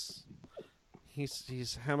 he's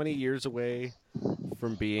how many years away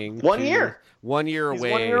from being 1 year? 1 year He's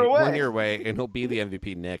away. 1 year away. 1 year away, and he'll be the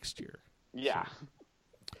MVP next year. Yeah.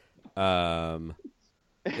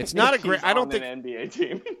 It's not a great. I don't think an NBA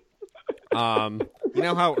team. You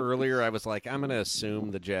know how earlier I was like, I'm going to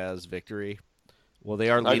assume the Jazz victory. Well,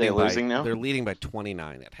 they are leading. They losing now? They're leading by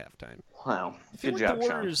 29 at halftime. Wow, good like job, the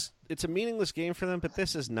Sean. Warriors. It's a meaningless game for them, but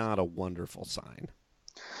this is not a wonderful sign.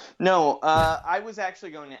 No, I was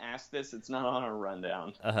actually going to ask this. It's not on our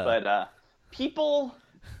rundown, but people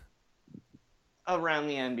around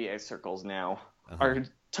the NBA circles now are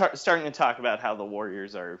starting to talk about how the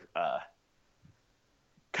Warriors are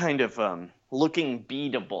kind of looking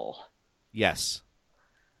beatable. Yes.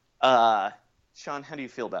 Sean, how do you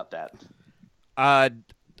feel about that?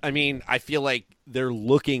 I mean, I feel like they're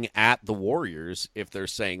looking at the Warriors if they're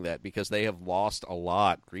saying that because they have lost a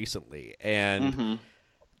lot recently. And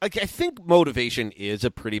I think motivation is a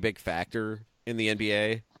pretty big factor in the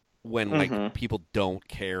NBA when like people don't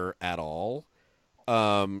care at all.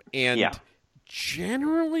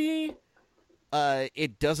 Generally,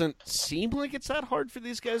 it doesn't seem like it's that hard for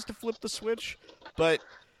these guys to flip the switch, but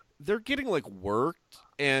they're getting like worked,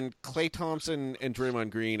 and Klay Thompson and Draymond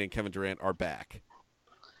Green and Kevin Durant are back.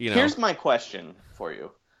 You know? Here's my question for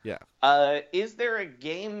you. Yeah. Is there a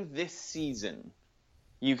game this season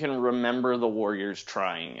you can remember the Warriors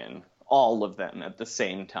trying in, all of them at the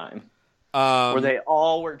same time, where they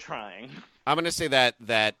all were trying? I'm going to say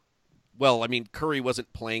that. Well, I mean, Curry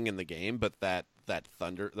wasn't playing in the game, but that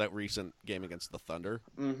recent game against the Thunder.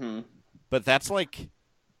 Mm-hmm. But that's like,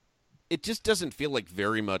 it just doesn't feel like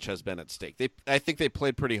very much has been at stake. I think they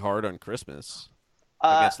played pretty hard on Christmas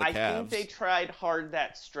against the Cavs. I think they tried hard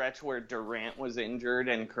that stretch where Durant was injured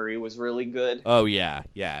and Curry was really good. Oh, yeah.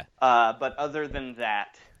 But other than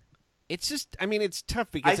that, it's just, I mean, it's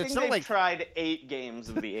tough because I it's think not they've like tried 8 games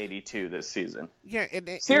of the 82 this season. Yeah,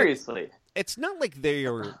 seriously. It's not like they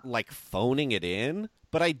are like phoning it in,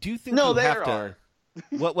 but I do think no, you they have are.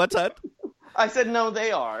 to. What's that? I said no,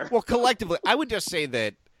 they are. Well, collectively, I would just say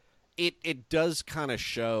that it does kind of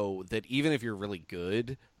show that even if you're really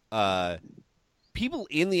good, people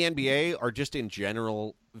in the NBA are just in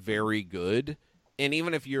general very good. And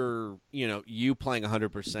even if you're, you playing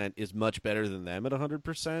 100% is much better than them at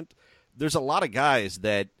 100%, there's a lot of guys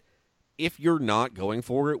that if you're not going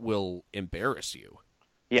for it will embarrass you.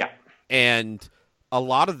 Yeah. And a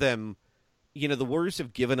lot of them, the Warriors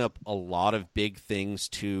have given up a lot of big things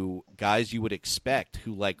to guys you would expect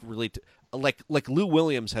who really like Lou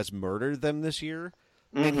Williams has murdered them this year,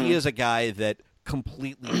 and he is a guy that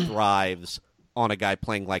completely thrives on a guy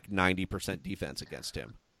playing like 90% defense against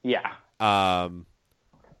him. Yeah.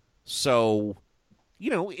 So,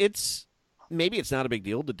 maybe it's not a big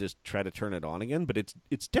deal to just try to turn it on again, but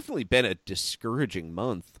it's definitely been a discouraging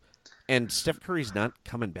month, and Steph Curry's not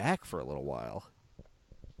coming back for a little while.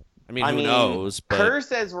 I mean, who knows? But... Kerr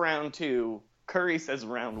says round 2. Curry says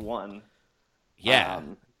round 1. Yeah,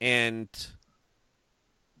 and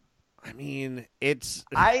I mean, it's...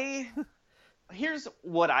 Here's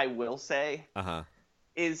what I will say.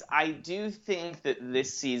 Is I do think that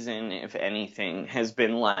this season, if anything, has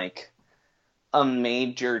been like a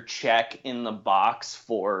major check in the box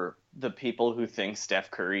for the people who think Steph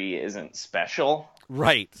Curry isn't special.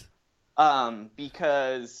 Right.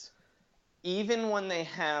 Because even when they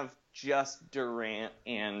have just Durant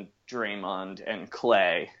and Draymond and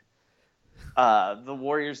Clay, the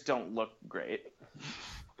Warriors don't look great.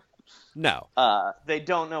 No. They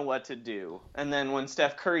don't know what to do. And then when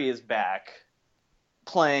Steph Curry is back,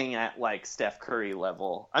 playing at like Steph Curry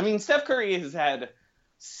level. I mean, Steph Curry has had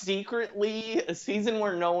secretly a season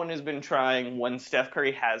where no one has been trying. When Steph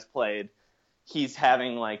Curry has played, he's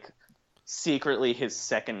having like secretly his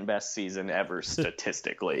second best season ever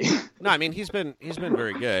statistically. No, I mean he's been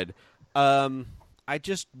very good. I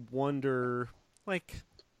just wonder, like,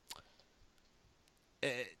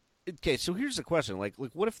 okay, so here's the question: like,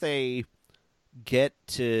 what if they get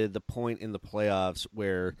to the point in the playoffs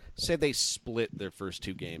where, say, they split their first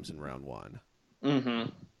two games in round one? Mm-hmm.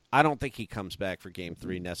 I don't think he comes back for game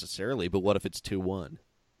 3 necessarily, but what if it's 2-1?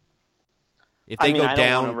 If they I mean, go I don't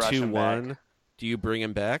down wanna rush him 2-1, back. do you bring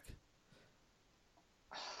him back?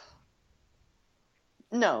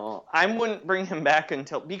 No, I wouldn't bring him back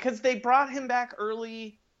because they brought him back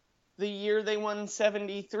early the year they won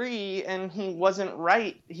 73, and he wasn't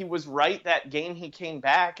right. He was right that game he came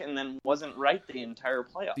back, and then wasn't right the entire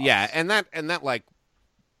playoffs. Yeah, and that like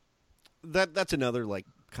that's another like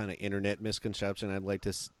kind of internet misconception I'd like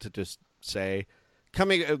to just say.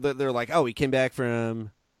 They're like, oh, he came back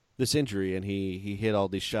from this injury and he hit all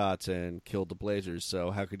these shots and killed the Blazers,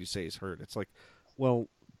 so how could you say he's hurt? It's like, well,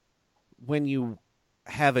 when you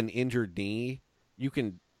have an injured knee, you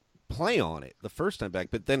can play on it the first time back,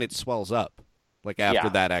 but then it swells up like after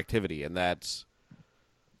that activity, and that's,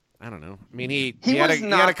 I don't know. I mean, he had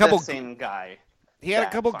a couple the same guy. He had a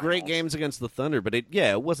couple great games against the Thunder, but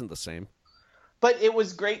it wasn't the same. But it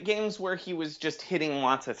was great games where he was just hitting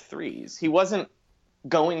lots of threes. He wasn't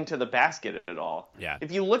going to the basket at all. Yeah.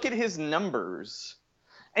 If you look at his numbers,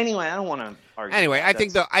 anyway, I don't want to argue. Anyway, I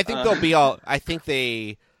think they'll be all. I think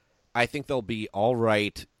they'll be all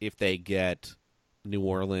right if they get New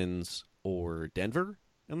Orleans or Denver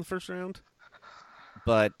in the first round.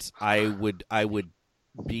 But I would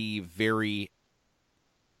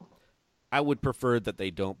prefer that they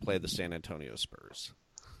don't play the San Antonio Spurs.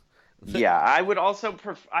 Yeah, I would also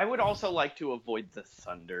like to avoid the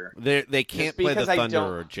Thunder. They can't play the Thunder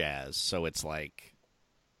or Jazz, so it's like,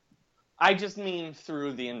 I just mean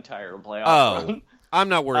through the entire playoff run. I'm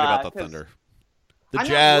not worried about the Thunder. I'm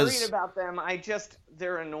Jazz, not worried about them.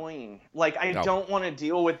 They're annoying. Like, I don't want to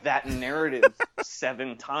deal with that narrative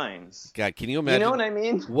 7 times. God, can you imagine? You know what I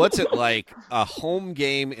mean? What's it like, a home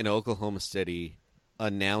game in Oklahoma City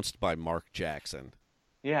announced by Mark Jackson?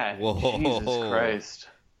 Yeah. Whoa. Jesus Christ.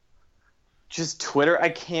 Just Twitter, I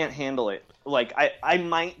can't handle it. Like, I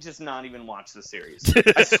might just not even watch the series.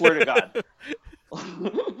 I swear to God.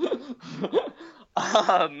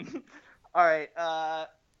 All right.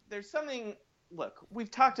 There's something. Look, we've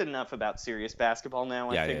talked enough about serious basketball now,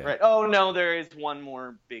 I think, right? Oh, no, there is one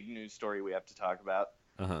more big news story we have to talk about.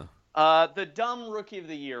 The Dumb Rookie of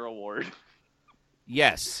the Year award.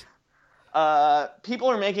 Yes. People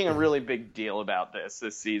are making a really big deal about this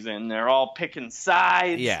season. They're all picking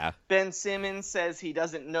sides. Yeah. Ben Simmons says he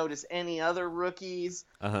doesn't notice any other rookies.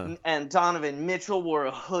 And Donovan Mitchell wore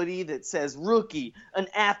a hoodie that says, "Rookie, an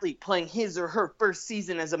athlete playing his or her first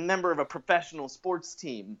season as a member of a professional sports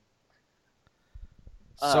team."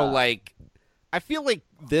 So, like, I feel like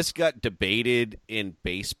this got debated in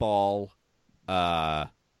baseball,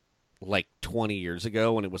 like 20 years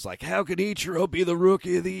ago, when it was like, how could Ichiro be the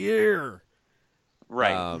Rookie of the Year?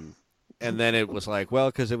 Right. And then it was like, well,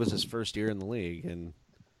 because it was his first year in the league, and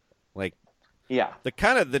like, yeah, the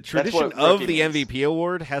tradition of the MVP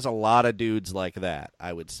award has a lot of dudes like that,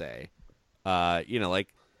 I would say. Like,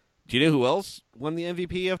 do you know who else won the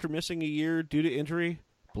MVP after missing a year due to injury?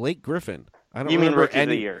 Blake Griffin. I don't remember Rookie of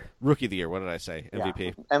the Year? Rookie of the Year. What did I say?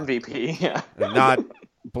 MVP. Yeah. MVP. Yeah.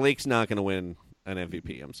 Blake's not going to win an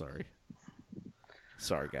MVP. I'm sorry.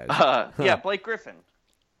 Sorry, guys. Yeah, Blake Griffin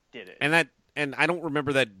did it. And I don't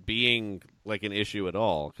remember that being like an issue at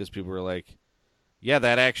all, because people were like, yeah,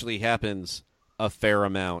 that actually happens a fair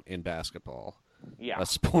amount in basketball. Yeah. A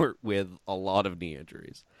sport with a lot of knee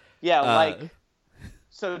injuries. Yeah,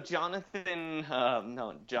 so Jonathan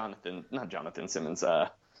Simmons,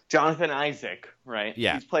 Jonathan Isaac, right?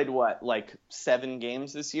 Yeah. He's played what, like 7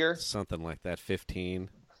 games this year? Something like that, 15.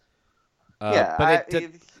 Yeah. But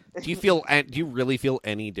do you really feel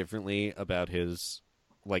any differently about his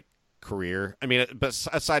like career? I mean, but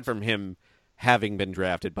aside from him having been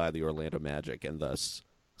drafted by the Orlando Magic and thus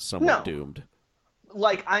somewhat doomed.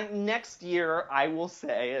 Like, next year, I will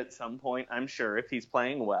say at some point, I'm sure, if he's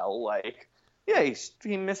playing well, like, yeah,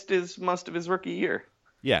 he missed most of his rookie year.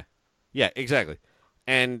 Yeah, exactly.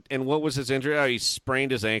 And what was his injury? Oh, he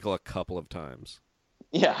sprained his ankle a couple of times.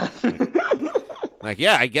 Yeah. Like,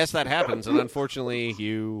 yeah, I guess that happens, and unfortunately,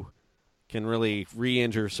 you can really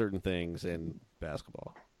re-injure certain things in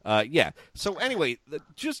basketball. Yeah. So anyway,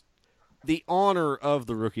 just the honor of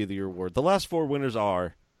the Rookie of the Year award. The last 4 winners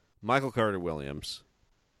are Michael Carter-Williams,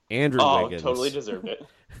 Andrew Wiggins. Totally deserved it.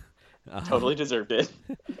 Totally deserved it.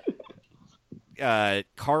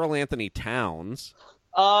 Karl Anthony Towns.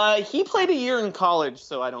 He played a year in college,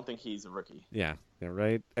 so I don't think he's a rookie. Yeah,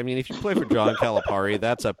 right? I mean, if you play for John Calipari,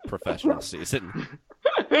 that's a professional season.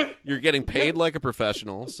 You're getting paid like a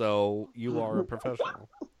professional, so you are a professional.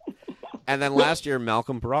 And then last year,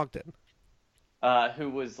 Malcolm Brogdon. Who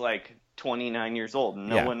was like 29 years old. And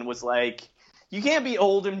no one was like, you can't be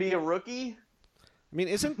old and be a rookie. I mean,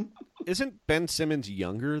 isn't Ben Simmons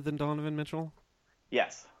younger than Donovan Mitchell?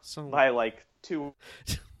 Yes. So by like 2.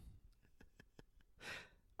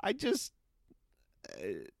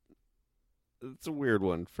 it's a weird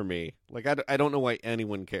one for me. Like, I don't know why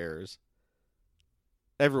anyone cares.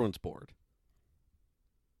 Everyone's bored.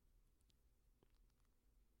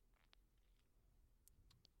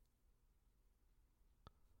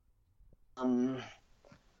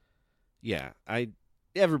 Yeah,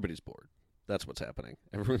 everybody's bored. That's what's happening.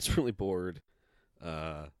 Everyone's really bored.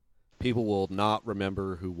 People will not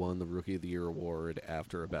remember who won the Rookie of the Year award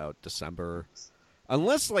after about December.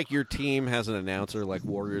 Unless, like, your team has an announcer, like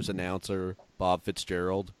Warriors announcer Bob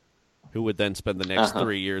Fitzgerald, who would then spend the next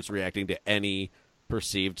 3 years reacting to any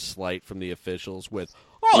perceived slight from the officials with,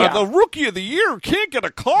 the Rookie of the Year can't get a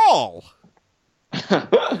call!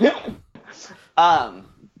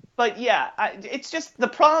 But yeah, it's just the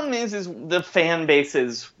problem is the fan base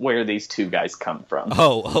is where these two guys come from.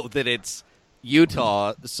 That it's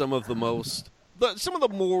Utah, some of the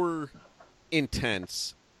more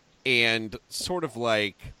intense and sort of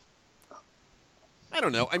like, I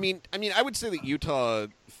don't know. I mean, I would say that Utah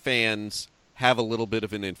fans have a little bit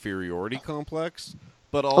of an inferiority complex,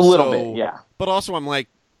 but also a little bit, yeah. But also, I'm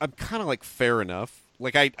kind of like fair enough.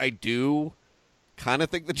 Like I do kind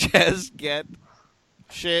of think the Jazz get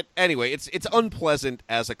shit. Anyway, it's unpleasant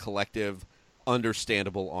as a collective,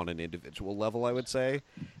 understandable on an individual level, I would say.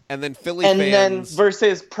 And then Philly fans... And then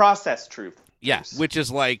versus process truth. Yeah, which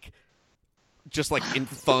is like, just like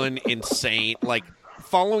fun, insane. Like,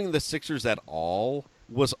 following the Sixers at all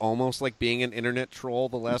was almost like being an internet troll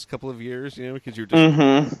the last couple of years, you know, because you're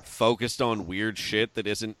just focused on weird shit that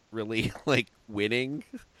isn't really, like, winning.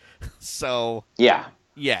 So...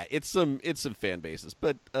 Yeah, it's some fan bases,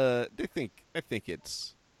 but I think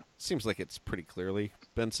it seems like it's pretty clearly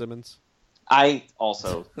Ben Simmons. I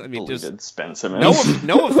also believe it's Ben Simmons.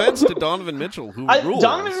 No offense to Donovan Mitchell, who rules.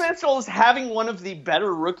 Donovan Mitchell is having one of the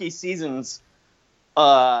better rookie seasons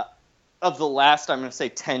of the last, I'm going to say,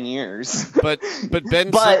 10 years. But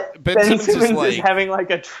Ben Simmons is having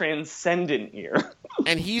like a transcendent year.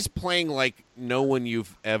 And he's playing like no one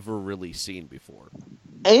you've ever really seen before.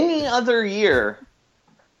 Any other year...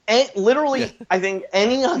 I think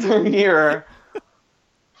any other year,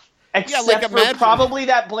 except for probably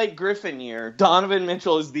that Blake Griffin year, Donovan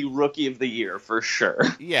Mitchell is the Rookie of the Year for sure.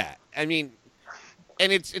 Yeah, I mean,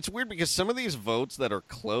 and it's weird because some of these votes that are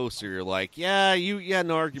closer, you're like, you had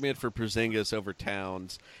an argument for Porzingis over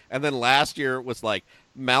Towns, and then last year it was like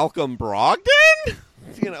Malcolm Brogdon,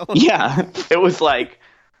 you know? Yeah, it was like,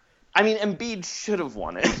 I mean, Embiid should have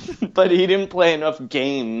won it, but he didn't play enough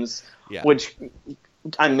games, which.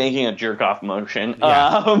 I'm making a jerk-off motion.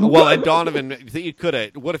 Yeah. Well, and Donovan, you could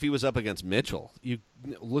have. What if he was up against Mitchell? You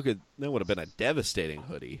look at that would have been a devastating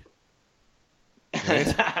hoodie.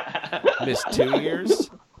 Right? Missed 2 years.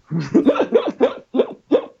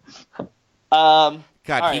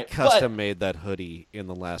 He custom made that hoodie in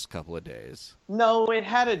the last couple of days. No, it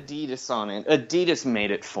had Adidas on it. Adidas made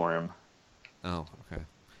it for him. Oh, okay.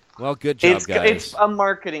 Well, good job, guys. It's a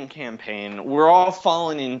marketing campaign. We're all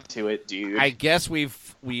falling into it, dude. I guess we're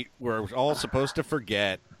all supposed to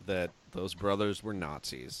forget that those brothers were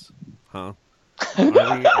Nazis, huh?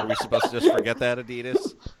 Are we supposed to just forget that,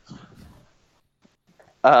 Adidas?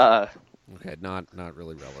 Okay, not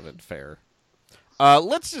really relevant. Fair.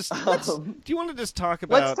 Let's do you want to just talk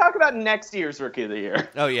about? Let's talk about next year's Rookie of the Year.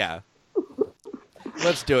 Oh yeah.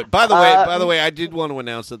 Let's do it. By the way, I did want to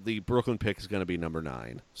announce that the Brooklyn pick is going to be number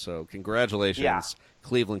 9. So congratulations,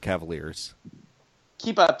 Cleveland Cavaliers.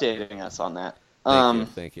 Keep updating us on that.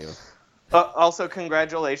 Thank you. Also,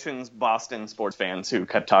 congratulations, Boston sports fans who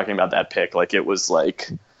kept talking about that pick like it was like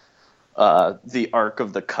the Ark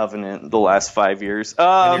of the Covenant the last 5 years.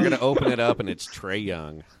 And you're going to open it up and it's Trae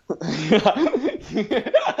Young.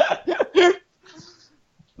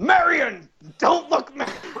 Marion! Don't look,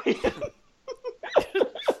 Marion!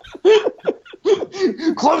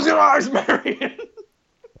 Close your eyes, Marion.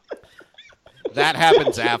 That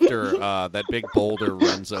happens after that big boulder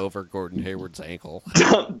runs over Gordon Hayward's ankle.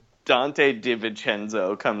 Dante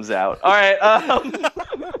DiVincenzo comes out. All right.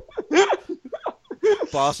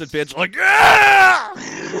 Boston fans are like, yeah!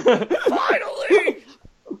 Finally!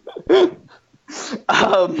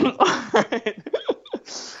 All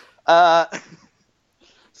right.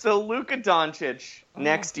 So Luka Doncic,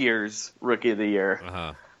 next year's Rookie of the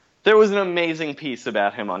Year. There was an amazing piece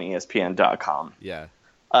about him on ESPN.com. Yeah.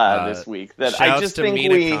 This week that I just think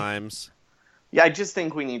I just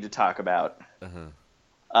think we need to talk about.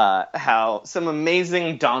 How some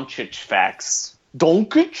amazing Doncic facts.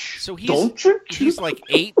 Doncic? So he's like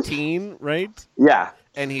 18, right? Yeah.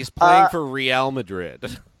 And he's playing for Real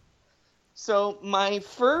Madrid. So my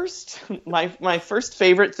first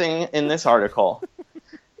favorite thing in this article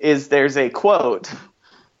is there's a quote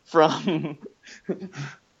from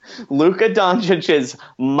Luka Doncic's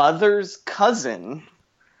mother's cousin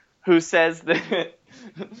who says that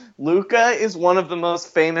Luka is one of the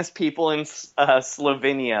most famous people in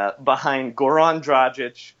Slovenia behind Goran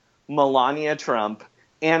Dragic, Melania Trump,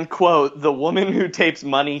 and, quote, the woman who tapes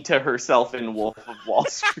money to herself in Wolf of Wall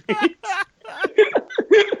Street.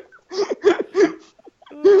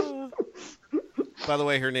 By the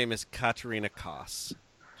way, her name is Katarina Kos.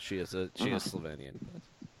 She is Slovenian.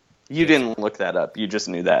 You didn't look that up. You just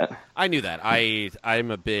knew that. I knew that.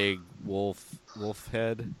 I'm a big wolf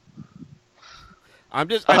head. I'm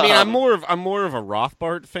more of a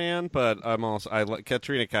Rothbart fan, but I like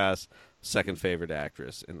Katarina Kos, second favorite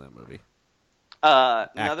actress in that movie.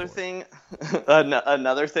 Another thing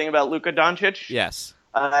about Luka Doncic. Yes.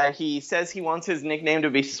 He says he wants his nickname to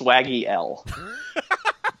be Swaggy L.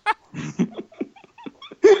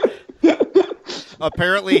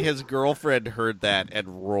 Apparently, his girlfriend heard that and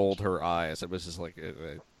rolled her eyes. It was just like,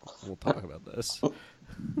 we'll talk about this.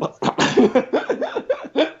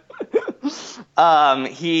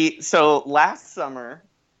 So last summer,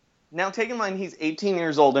 now take in mind he's 18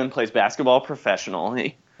 years old and plays basketball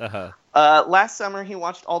professionally. Last summer, he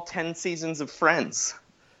watched all 10 seasons of Friends.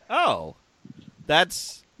 Oh,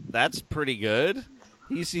 that's pretty good.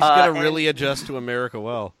 He's going to really adjust to America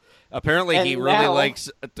well. Apparently, he really likes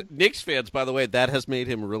Knicks fans. By the way, that has made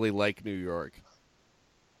him really like New York.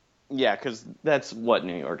 Yeah, because that's what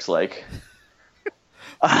New York's like.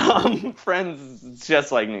 Friends is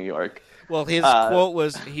just like New York. Well, his quote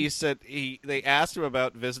was, he said they asked him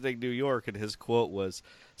about visiting New York, and his quote was,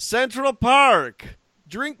 "Central Park,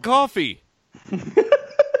 drink coffee."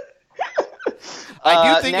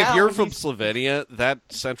 I do think if you're from Slovenia, that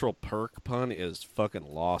Central Park pun is fucking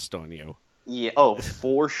lost on you. Yeah,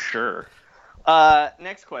 for sure.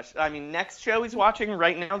 Next question. Next show he's watching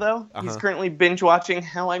right now, though. He's currently binge watching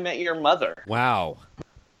How I Met Your Mother. Wow.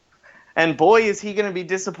 And boy, is he going to be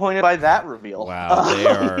disappointed by that reveal. Wow, they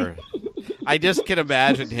are. I just can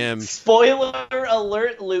imagine him. Spoiler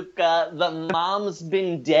alert, Luca. The mom's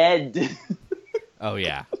been dead. Oh,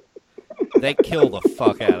 yeah. They kill the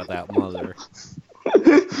fuck out of that mother.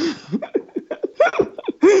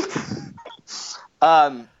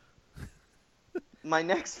 My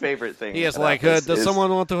next favorite thing. He is like, does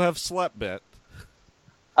someone want to have slept bit?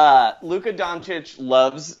 Luka Doncic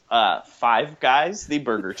loves Five Guys, the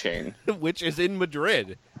burger chain. Which is in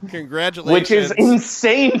Madrid. Congratulations. Which is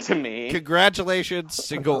insane to me. Congratulations,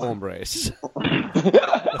 single hombres.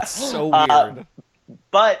 That's so weird.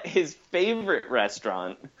 But his favorite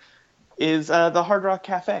restaurant is the Hard Rock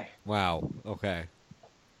Cafe. Wow. Okay.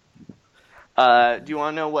 Do you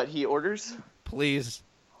want to know what he orders? Please.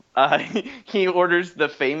 He orders the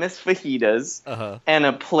famous fajitas and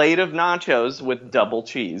a plate of nachos with double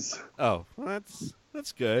cheese. Oh,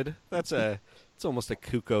 that's good. It's almost a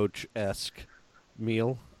Kukoc-esque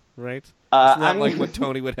meal, right? It's not like what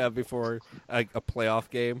Tony would have before a playoff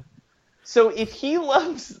game. So if he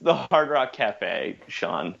loves the Hard Rock Cafe,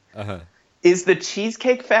 Sean, is the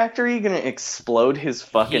Cheesecake Factory going to explode his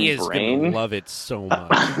fucking brain? He is going to love it so much.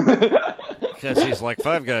 Because he's like,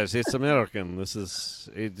 Five Guys, it's American.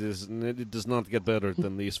 It does not get better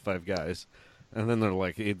than these Five Guys. And then they're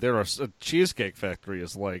like, a Cheesecake Factory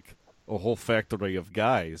is like a whole factory of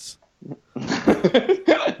guys.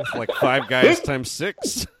 It's like 5 guys times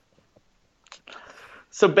 6.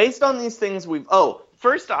 So based on these things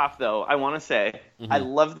first off, though, I want to say, I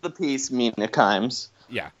love the piece Mina Kimes.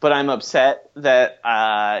 Yeah. But I'm upset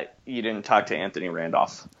that you didn't talk to Anthony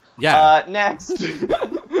Randolph. Yeah. Next.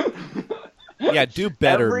 Yeah, do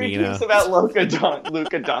better, Every Mina. piece about Luka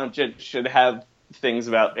Doncic should have things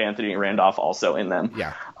about Anthony Randolph also in them.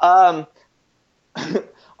 Yeah.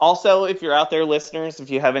 Also, if you're out there, listeners, if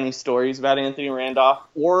you have any stories about Anthony Randolph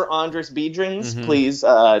or Andres Biedrins, please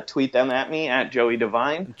tweet them at me at Joey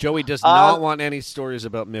Devine. Joey does not want any stories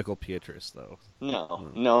about Mikkel Pietrus, though.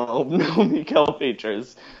 No Mikkel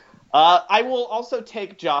Pietrus. I will also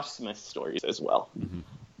take Josh Smith's stories as well.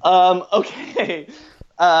 Okay.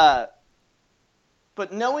 But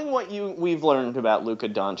knowing what we've learned about Luka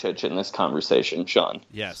Doncic in this conversation, Sean.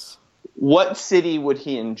 Yes. What city would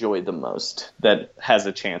he enjoy the most that has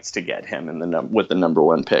a chance to get him with the number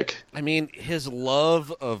 1 pick? I mean, his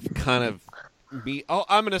love of kind of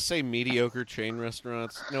I'm going to say mediocre chain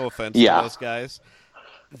restaurants. No offense to those guys.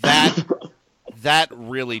 That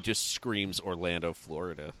really just screams Orlando,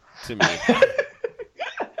 Florida to me.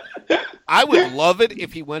 I would love it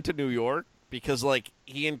if he went to New York because, like,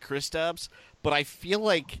 he and Kristaps, but I feel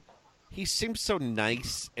like he seems so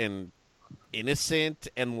nice and innocent,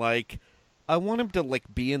 and like I want him to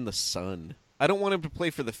like be in the sun. I don't want him to play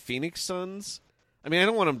for the Phoenix Suns. I mean, I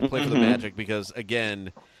don't want him to play for the Magic because,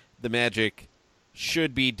 again, the Magic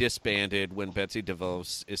should be disbanded when Betsy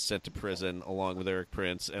DeVos is sent to prison along with Eric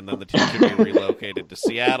Prince, and then the team should be relocated to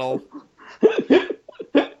Seattle.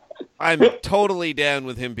 I'm totally down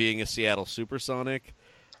with him being a Seattle Supersonic,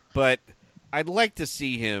 but I'd like to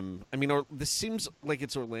see him. I mean, this seems like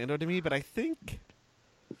it's Orlando to me, but I think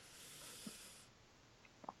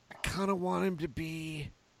I kind of want him to be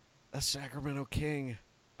a Sacramento King.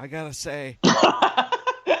 I gotta say,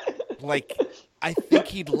 like, I think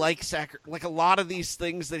he'd like like a lot of these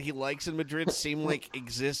things that he likes in Madrid seem like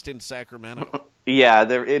exist in Sacramento. Yeah,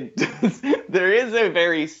 there is a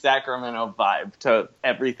very Sacramento vibe to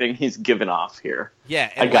everything he's given off here. Yeah,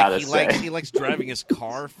 and he likes driving his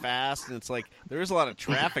car fast, and it's like there is a lot of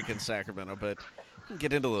traffic in Sacramento, but you can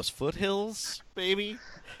get into those foothills, baby.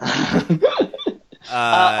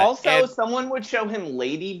 Someone would show him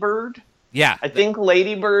Lady Bird. Yeah. I think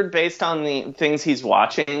Lady Bird, based on the things he's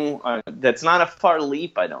watching, that's not a far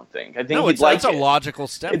leap, I don't think. I think it's a logical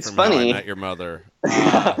step it's from funny. How I Met Your Mother.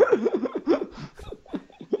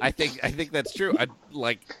 I think that's true.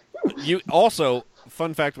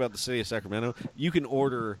 Fun fact about the city of Sacramento, you can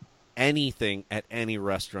order anything at any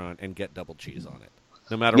restaurant and get double cheese on it.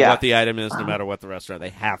 No matter what the item is, no matter what the restaurant,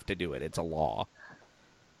 they have to do it. It's a law.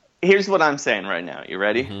 Here's what I'm saying right now. You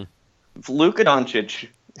ready? Mm-hmm. If Luka Doncic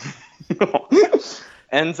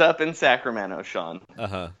ends up in Sacramento, Sean.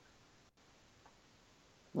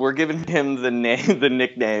 We're giving him the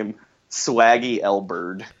nickname Swaggy L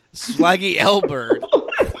Bird. Swaggy L Bird.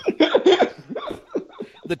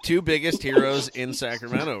 The two biggest heroes in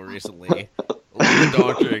Sacramento recently, Luka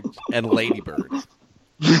Doncic and Lady Bird.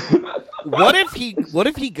 What if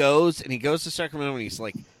he goes to Sacramento and he's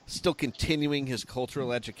like still continuing his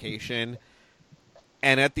cultural education?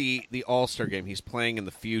 And at the All-Star game, he's playing in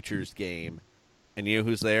the Futures game. And you know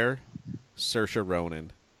who's there? Saoirse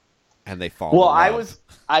Ronan. And they fall in love.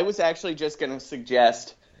 I was actually just going to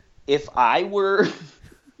suggest, if I were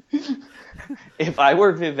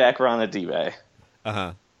Vivek Ranadive,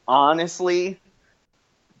 honestly,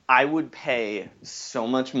 I would pay so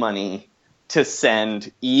much money to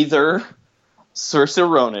send either Saoirse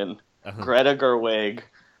Ronan, Greta Gerwig,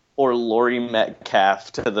 or Laurie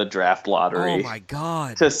Metcalf to the draft lottery. Oh my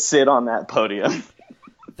God! To sit on that podium.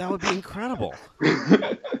 That would be incredible.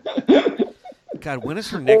 God, when is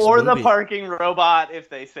her next or movie? The parking robot if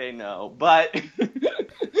they say no. But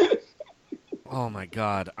oh my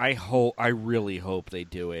God, I really hope they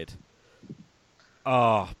do it.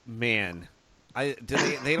 Oh man,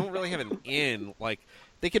 they don't really have an in. Like,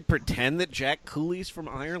 they could pretend that Jack Cooley's from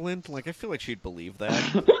Ireland. Like, I feel like she'd believe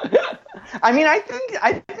that. I mean, I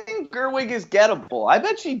think Gerwig is gettable. I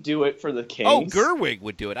bet she'd do it for the Kings. Oh, Gerwig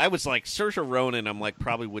would do it. I was like, Saoirse Ronan, I'm like,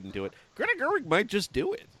 probably wouldn't do it. Greta Gerwig might just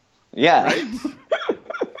do it. Yeah. Right?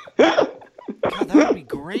 God, that would be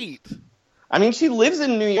great. I mean, she lives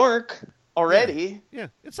in New York already. Yeah,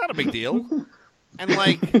 it's not a big deal. And,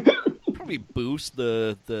 like, probably boost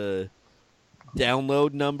the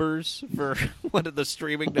download numbers for one of the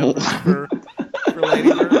streaming numbers for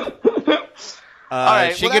Lady Bird.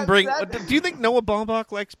 Right, she can bring. Do you think Noah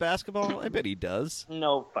Baumbach likes basketball? I bet he does.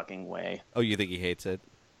 No fucking way. Oh, you think he hates it?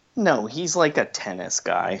 No, he's like a tennis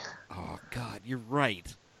guy. Oh God, you're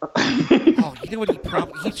right. Oh, you know what? He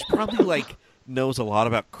probably like knows a lot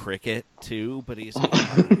about cricket too, but he's.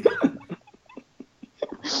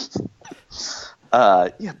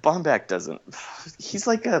 Baumbach doesn't. He's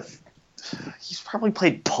like he's probably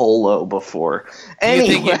played polo before.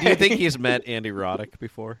 Anyway. Do you think he's met Andy Roddick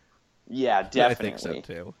before? Yeah, definitely. I think so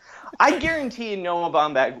too. I guarantee Noah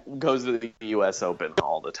Baumbach goes to the U.S. Open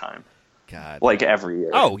all the time. God. like every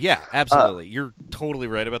year. Oh, yeah, absolutely. You're totally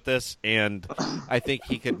right about this, and I think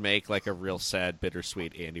he could make like a real sad,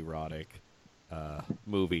 bittersweet Andy Roddick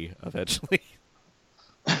movie eventually.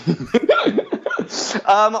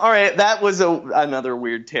 All right, that was another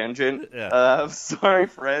weird tangent. Yeah. Sorry,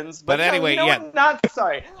 friends. But anyway, no, I'm not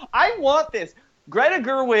sorry. I want this. Greta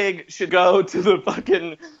Gerwig should go to the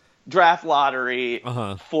fucking draft lottery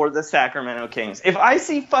for the Sacramento Kings. If I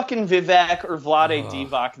see fucking Vivek or Vlade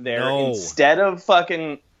Divac there instead of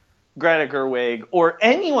fucking Greta Gerwig or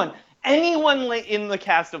anyone in the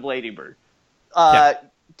cast of Lady Bird,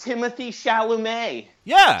 Timothy Chalamet.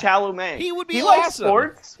 Yeah, Chalamet. He would be he awesome. Likes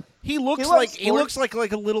sports. He looks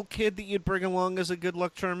like a little kid that you'd bring along as a good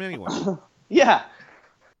luck charm anyway. Yeah.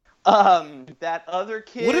 That other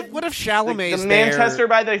kid. What if Chalamet's the Manchester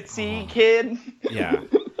by the Sea kid? Yeah.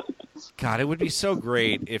 God, it would be so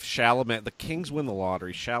great if Chalamet, the Kings win the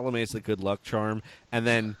lottery, Chalamet's the good luck charm, and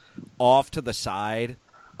then off to the side,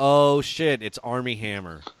 oh shit, it's Armie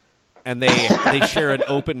Hammer. And they share an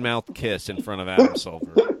open mouth kiss in front of Adam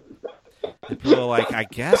Silver. And people are like, I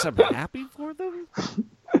guess I'm happy for them?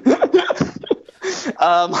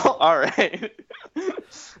 All right.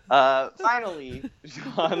 Finally,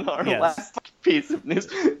 John, our last piece of news.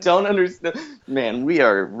 Don't understand. Man, we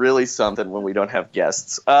are really something when we don't have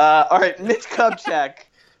guests. All right, Mitch Kupchak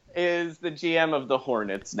is the GM of the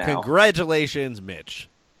Hornets now. Congratulations, Mitch.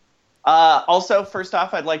 Also, first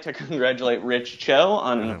off, I'd like to congratulate Rich Cho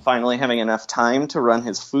on finally having enough time to run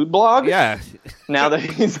his food blog. Yeah. Now that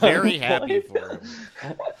he's very happy for him.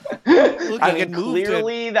 Look, I mean,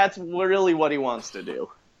 clearly that's really what he wants to do.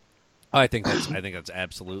 I think that's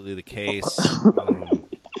absolutely the case.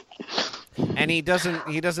 And he doesn't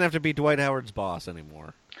have to be Dwight Howard's boss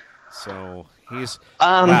anymore. So he's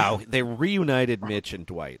wow. They reunited Mitch and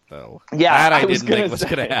Dwight, though. Yeah, that I didn't think was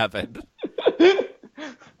going to happen.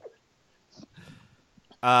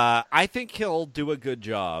 I think he'll do a good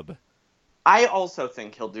job. I also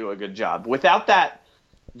think he'll do a good job. Without that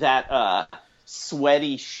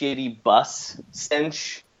sweaty, shitty bus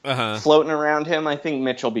stench floating around him, I think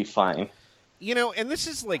Mitch will be fine. You know, and this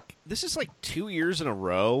is like 2 years in a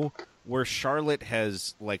row where Charlotte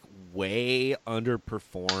has like way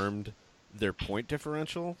underperformed their point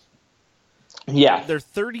differential. Yeah. They're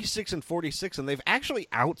 36-46, and they've actually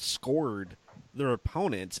outscored their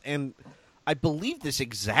opponents, and I believe this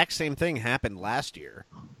exact same thing happened last year.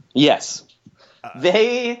 Yes.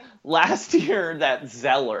 Last year, that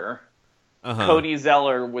Zeller, Cody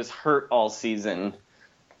Zeller, was hurt all season.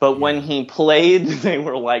 But when he played, they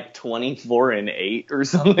were like 24-8 or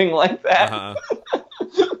something like that.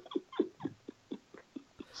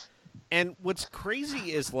 And what's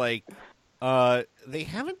crazy is like they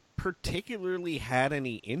haven't particularly had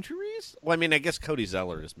any injuries. Well, I mean, I guess Cody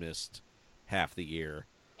Zeller has missed half the year.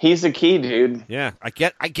 He's the key, dude. Yeah, I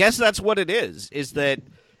guess that's what it is that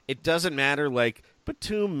it doesn't matter, like,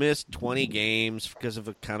 Batum missed 20 games because of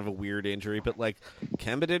a kind of a weird injury, but, like,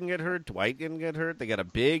 Kemba didn't get hurt, Dwight didn't get hurt. They got a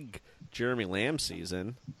big Jeremy Lamb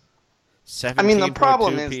season. I mean, the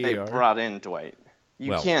problem is they brought in Dwight.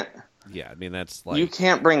 You can't... Yeah, I mean, that's like... You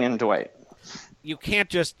can't bring in Dwight. You can't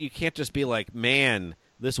just be like, man,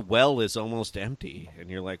 this well is almost empty. And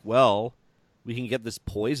you're like, well, we can get this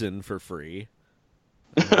poison for free.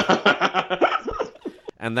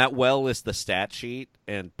 And that well is the stat sheet,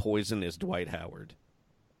 and poison is Dwight Howard.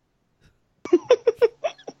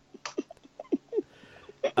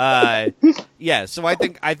 Yeah, so I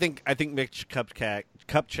think Mitch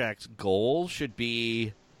Kupchak's goal should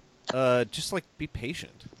be just like be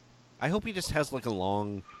patient. I hope he just has like a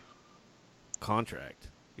long contract.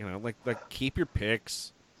 You know, like keep your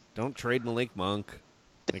picks. Don't trade Malik Monk.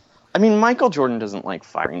 Like, I mean, Michael Jordan doesn't like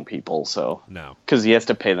firing people, so no, because he has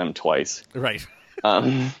to pay them twice. Right.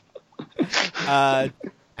 And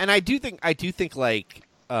I do think like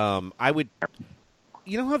I would,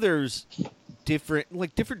 you know how there's different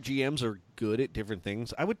GMs are good at different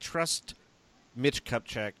things. I would trust Mitch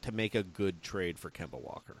Kupchak to make a good trade for Kemba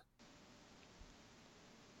Walker.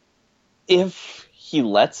 If he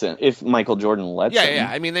lets him, if Michael Jordan lets him. Yeah.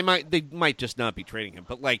 I mean, they might just not be trading him,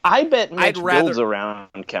 but like I bet Mitch builds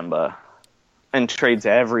around Kemba and trades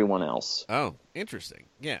everyone else. Oh, interesting.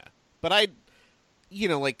 Yeah, but you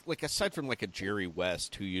know, like aside from like a Jerry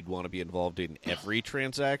West, who you'd want to be involved in every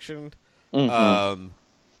transaction,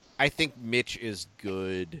 I think Mitch is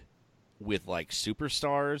good with like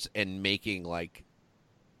superstars and making like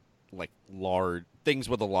large things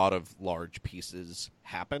with a lot of large pieces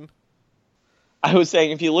happen. I was saying,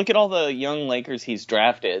 if you look at all the young Lakers he's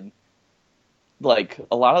drafted, like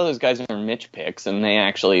a lot of those guys are Mitch picks, and they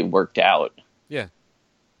actually worked out. Yeah.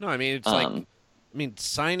 No, I mean it's like, I mean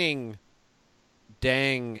signing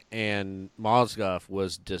Deng and Mozgov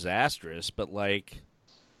was disastrous, but like,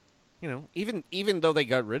 you know, even though they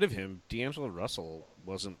got rid of him, D'Angelo Russell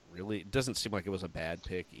wasn't really. It doesn't seem like it was a bad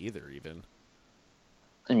pick either. Even.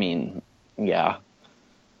 I mean, yeah.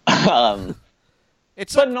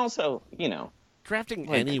 It's but also, you know,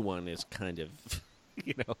 drafting anyone is kind of,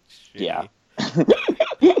 you know, shitty. Yeah.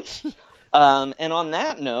 And on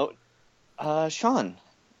that note, Sean,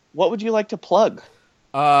 what would you like to plug?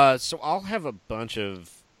 So I'll have a bunch of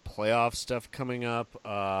playoff stuff coming up.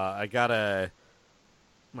 I got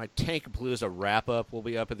my Tankapalooza wrap-up will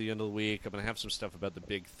be up at the end of the week. I'm going to have some stuff about the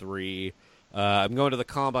Big Three. I'm going to the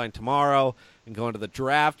Combine tomorrow and going to the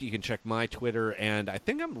draft. You can check my Twitter, and I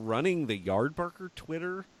think I'm running the Yardbarker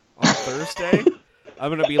Twitter on Thursday. I'm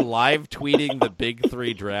going to be live tweeting the Big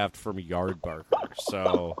Three draft from Yardbarker.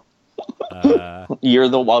 So you're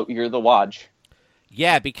the Woj.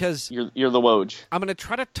 Yeah, because you're the Woj. I'm going to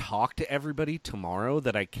try to talk to everybody tomorrow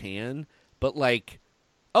that I can, but like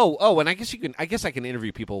and I guess I can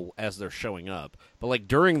interview people as they're showing up. But like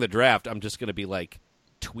during the draft, I'm just going to be like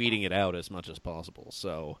tweeting it out as much as possible.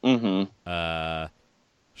 So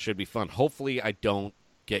should be fun. Hopefully I don't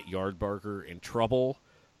get Yardbarker in trouble.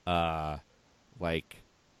 Like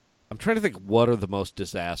I'm trying to think what are the most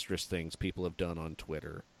disastrous things people have done on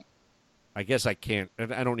Twitter. I guess I can't.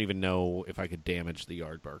 I don't even know if I could damage the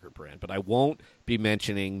Yardbarker brand, but I won't be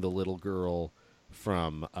mentioning the little girl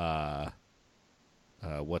from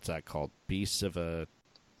what's that called? Beasts of a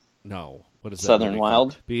what is that? Southern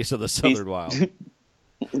Wild. Beasts of the Southern Wild.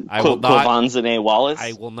 I will not. Quavonzane Wallace.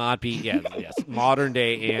 I will not be. Yes. Modern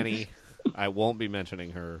day Annie. I won't be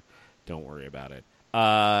mentioning her. Don't worry about it.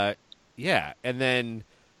 Yeah, and then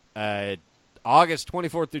August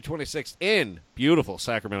 24th through 26th in beautiful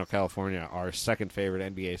Sacramento, California, our second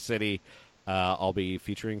favorite NBA city. I'll be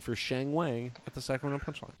featuring for Shang Wang at the Sacramento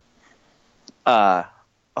Punchline.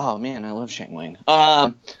 Oh man, I love Shang Wang.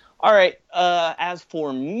 All right. As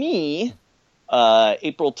for me,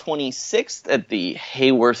 April 26th at the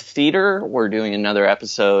Hayworth Theater, we're doing another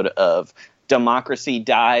episode of Democracy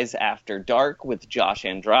Dies After Dark with Josh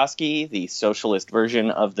Androsky, the socialist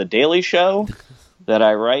version of The Daily Show that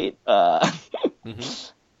I write.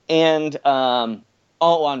 And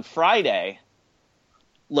on Friday,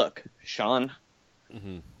 look, Sean,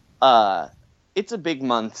 it's a big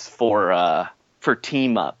month for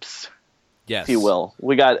team ups. Yes. If you will.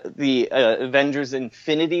 We got the Avengers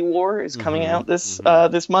Infinity War is coming out this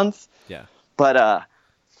month. Yeah. But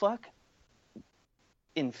fuck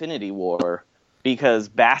Infinity War, because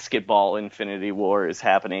basketball Infinity War is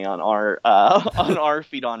happening on our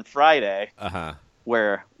feed on Friday.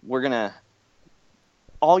 Where we're gonna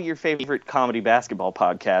all your favorite comedy basketball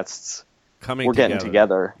podcasts getting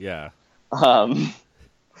together. Yeah.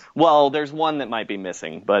 Well, there's one that might be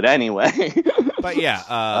missing, but anyway. But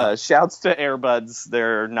yeah. Shouts to Airbuds.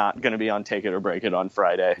 They're not going to be on Take It or Break It on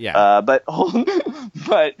Friday. Yeah. But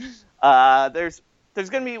there's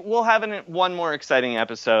going to be, we'll have one more exciting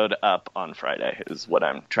episode up on Friday is what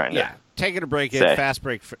I'm trying to Take It or Break It, Fast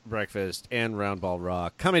Break Breakfast, and Roundball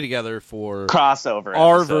Rock coming together for crossover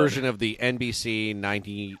our episode. Version of the NBC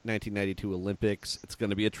 1992 Olympics. It's going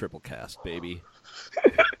to be a triple cast, baby.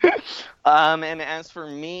 And as for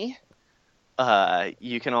me,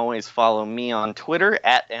 you can always follow me on Twitter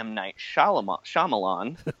at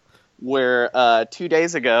MNightShyamalan, where 2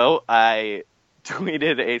 days ago I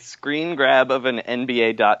tweeted a screen grab of an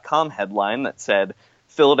NBA.com headline that said,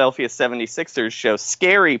 Philadelphia 76ers show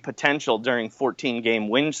scary potential during 14-game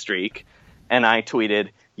win streak. And I tweeted,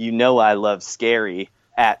 you know I love scary,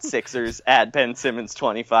 at Sixers, at Ben Simmons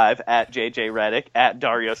 25, at JJ Redick, at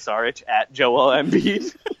Dario Saric, at Joel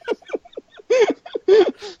Embiid.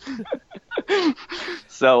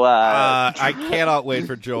 So I cannot wait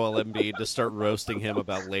for Joel Embiid to start roasting him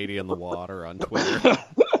about Lady in the Water on Twitter.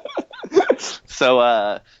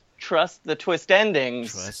 So trust the twist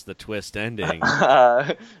endings. Trust the twist ending.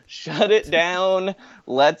 Shut it down.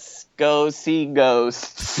 Let's go see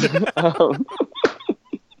ghosts.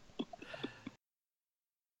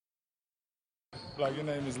 Like, your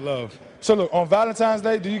name is Love. So look, on Valentine's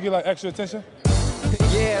Day, do you get like extra attention?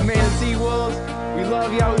 Yeah, man, T-Wolves, we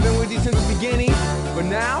love y'all. We've been with you since the beginning. But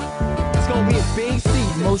now, it's going to be a big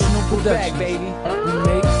season. Emotional production. Back, baby. We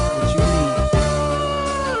make what you need.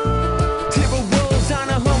 Timberwolves on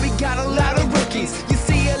a home, we got a lot of rookies. You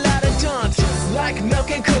see a lot of dunks, just like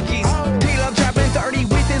milk and cookies. D-Love dropping 30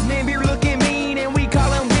 with his man beer looking mean. And we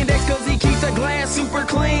call him Windex because he keeps the glass super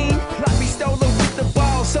clean. Like we stole it with the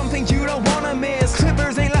ball, something you don't want to miss.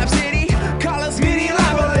 Clippers ain't Lab City, call us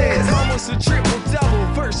Minneapolis. Almost a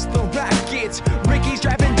triple-double versus the Rockets. Ricky's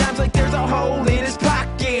dropping dimes like there's a hole in his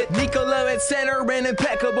pocket. Nikola at center and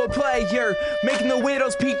player, making the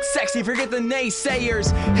widows peak sexy, forget the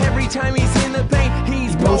naysayers. Every time he's in the paint,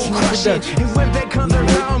 he's bone crushing. And when that comes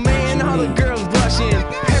around, man, all the girls blushing.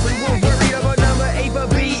 Everyone worried about number 8, but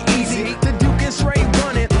be easy. The Duke is straight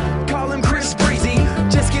running, call him Chris Breezy.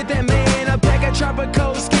 Just get that man a pack of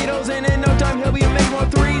Tropical Skittles, and in no time he'll be making more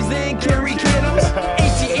threes than Kerry Kittles.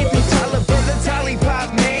 AT&T Tyler for the Tolly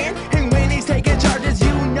Pop man, and when he's taking charges,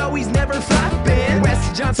 you know he's never flopping.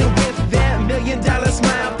 Wes Johnson with that $1 million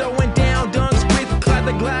smile, throwing down dunks with Clyde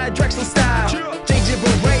the Glide Drexel style. JJ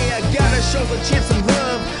Barea gotta show the champ some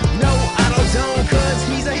love. No AutoZone, cause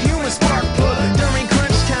he's a human spark plug. During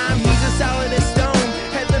crunch time, he's as solid as stone.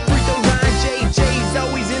 At the free throw line, JJ's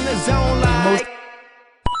always in the zone like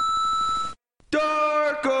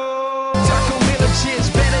Darko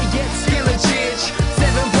Milicic, better yet Skilicic.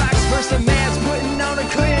 7 blocks versus the Mavs, putting on a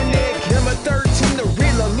clinic. Number 13, the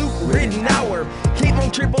Riddler, Luke Rittenauer. Keep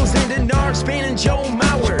on triples in Denard, spanning Joe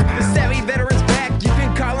Mauer. The savvy veteran's back, you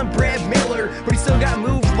can call him Brad Miller, but he still got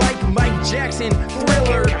moves like Mike Jackson,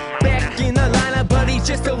 Thriller. Back in the lineup, but he's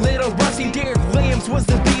just a little rusty. Derek Williams was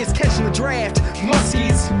the biggest catch in the draft.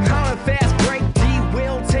 Muskies, on a fast break,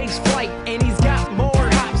 D-Will takes flight, and he's got more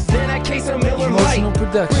hops than a case of Miller Lite.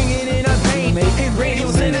 Bringing in a paint, and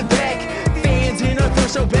radios in the back. Fans in a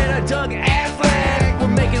thirst, so better Doug Affleck. We're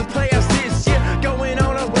making playoffs this year, going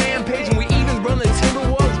on a rampage, and we even run the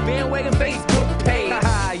Timberwolves bandwagon Facebook page.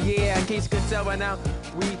 Haha, yeah, in case you couldn't tell by now,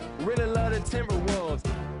 we really love the Timberwolves.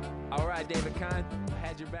 All right, David Kahn, I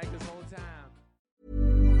had your back this whole time.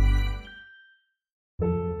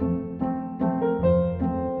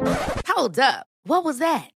 Hold up. What was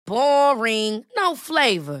that? Boring. No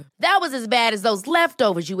flavor. That was as bad as those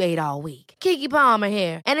leftovers you ate all week. Keke Palmer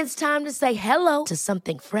here, and it's time to say hello to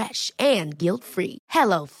something fresh and guilt-free.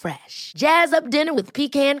 Hello Fresh. Jazz up dinner with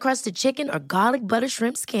pecan-crusted chicken or garlic butter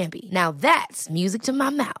shrimp scampi. Now that's music to my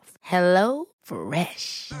mouth. Hello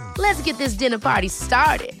Fresh. Let's get this dinner party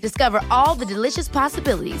started. Discover all the delicious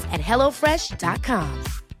possibilities at HelloFresh.com.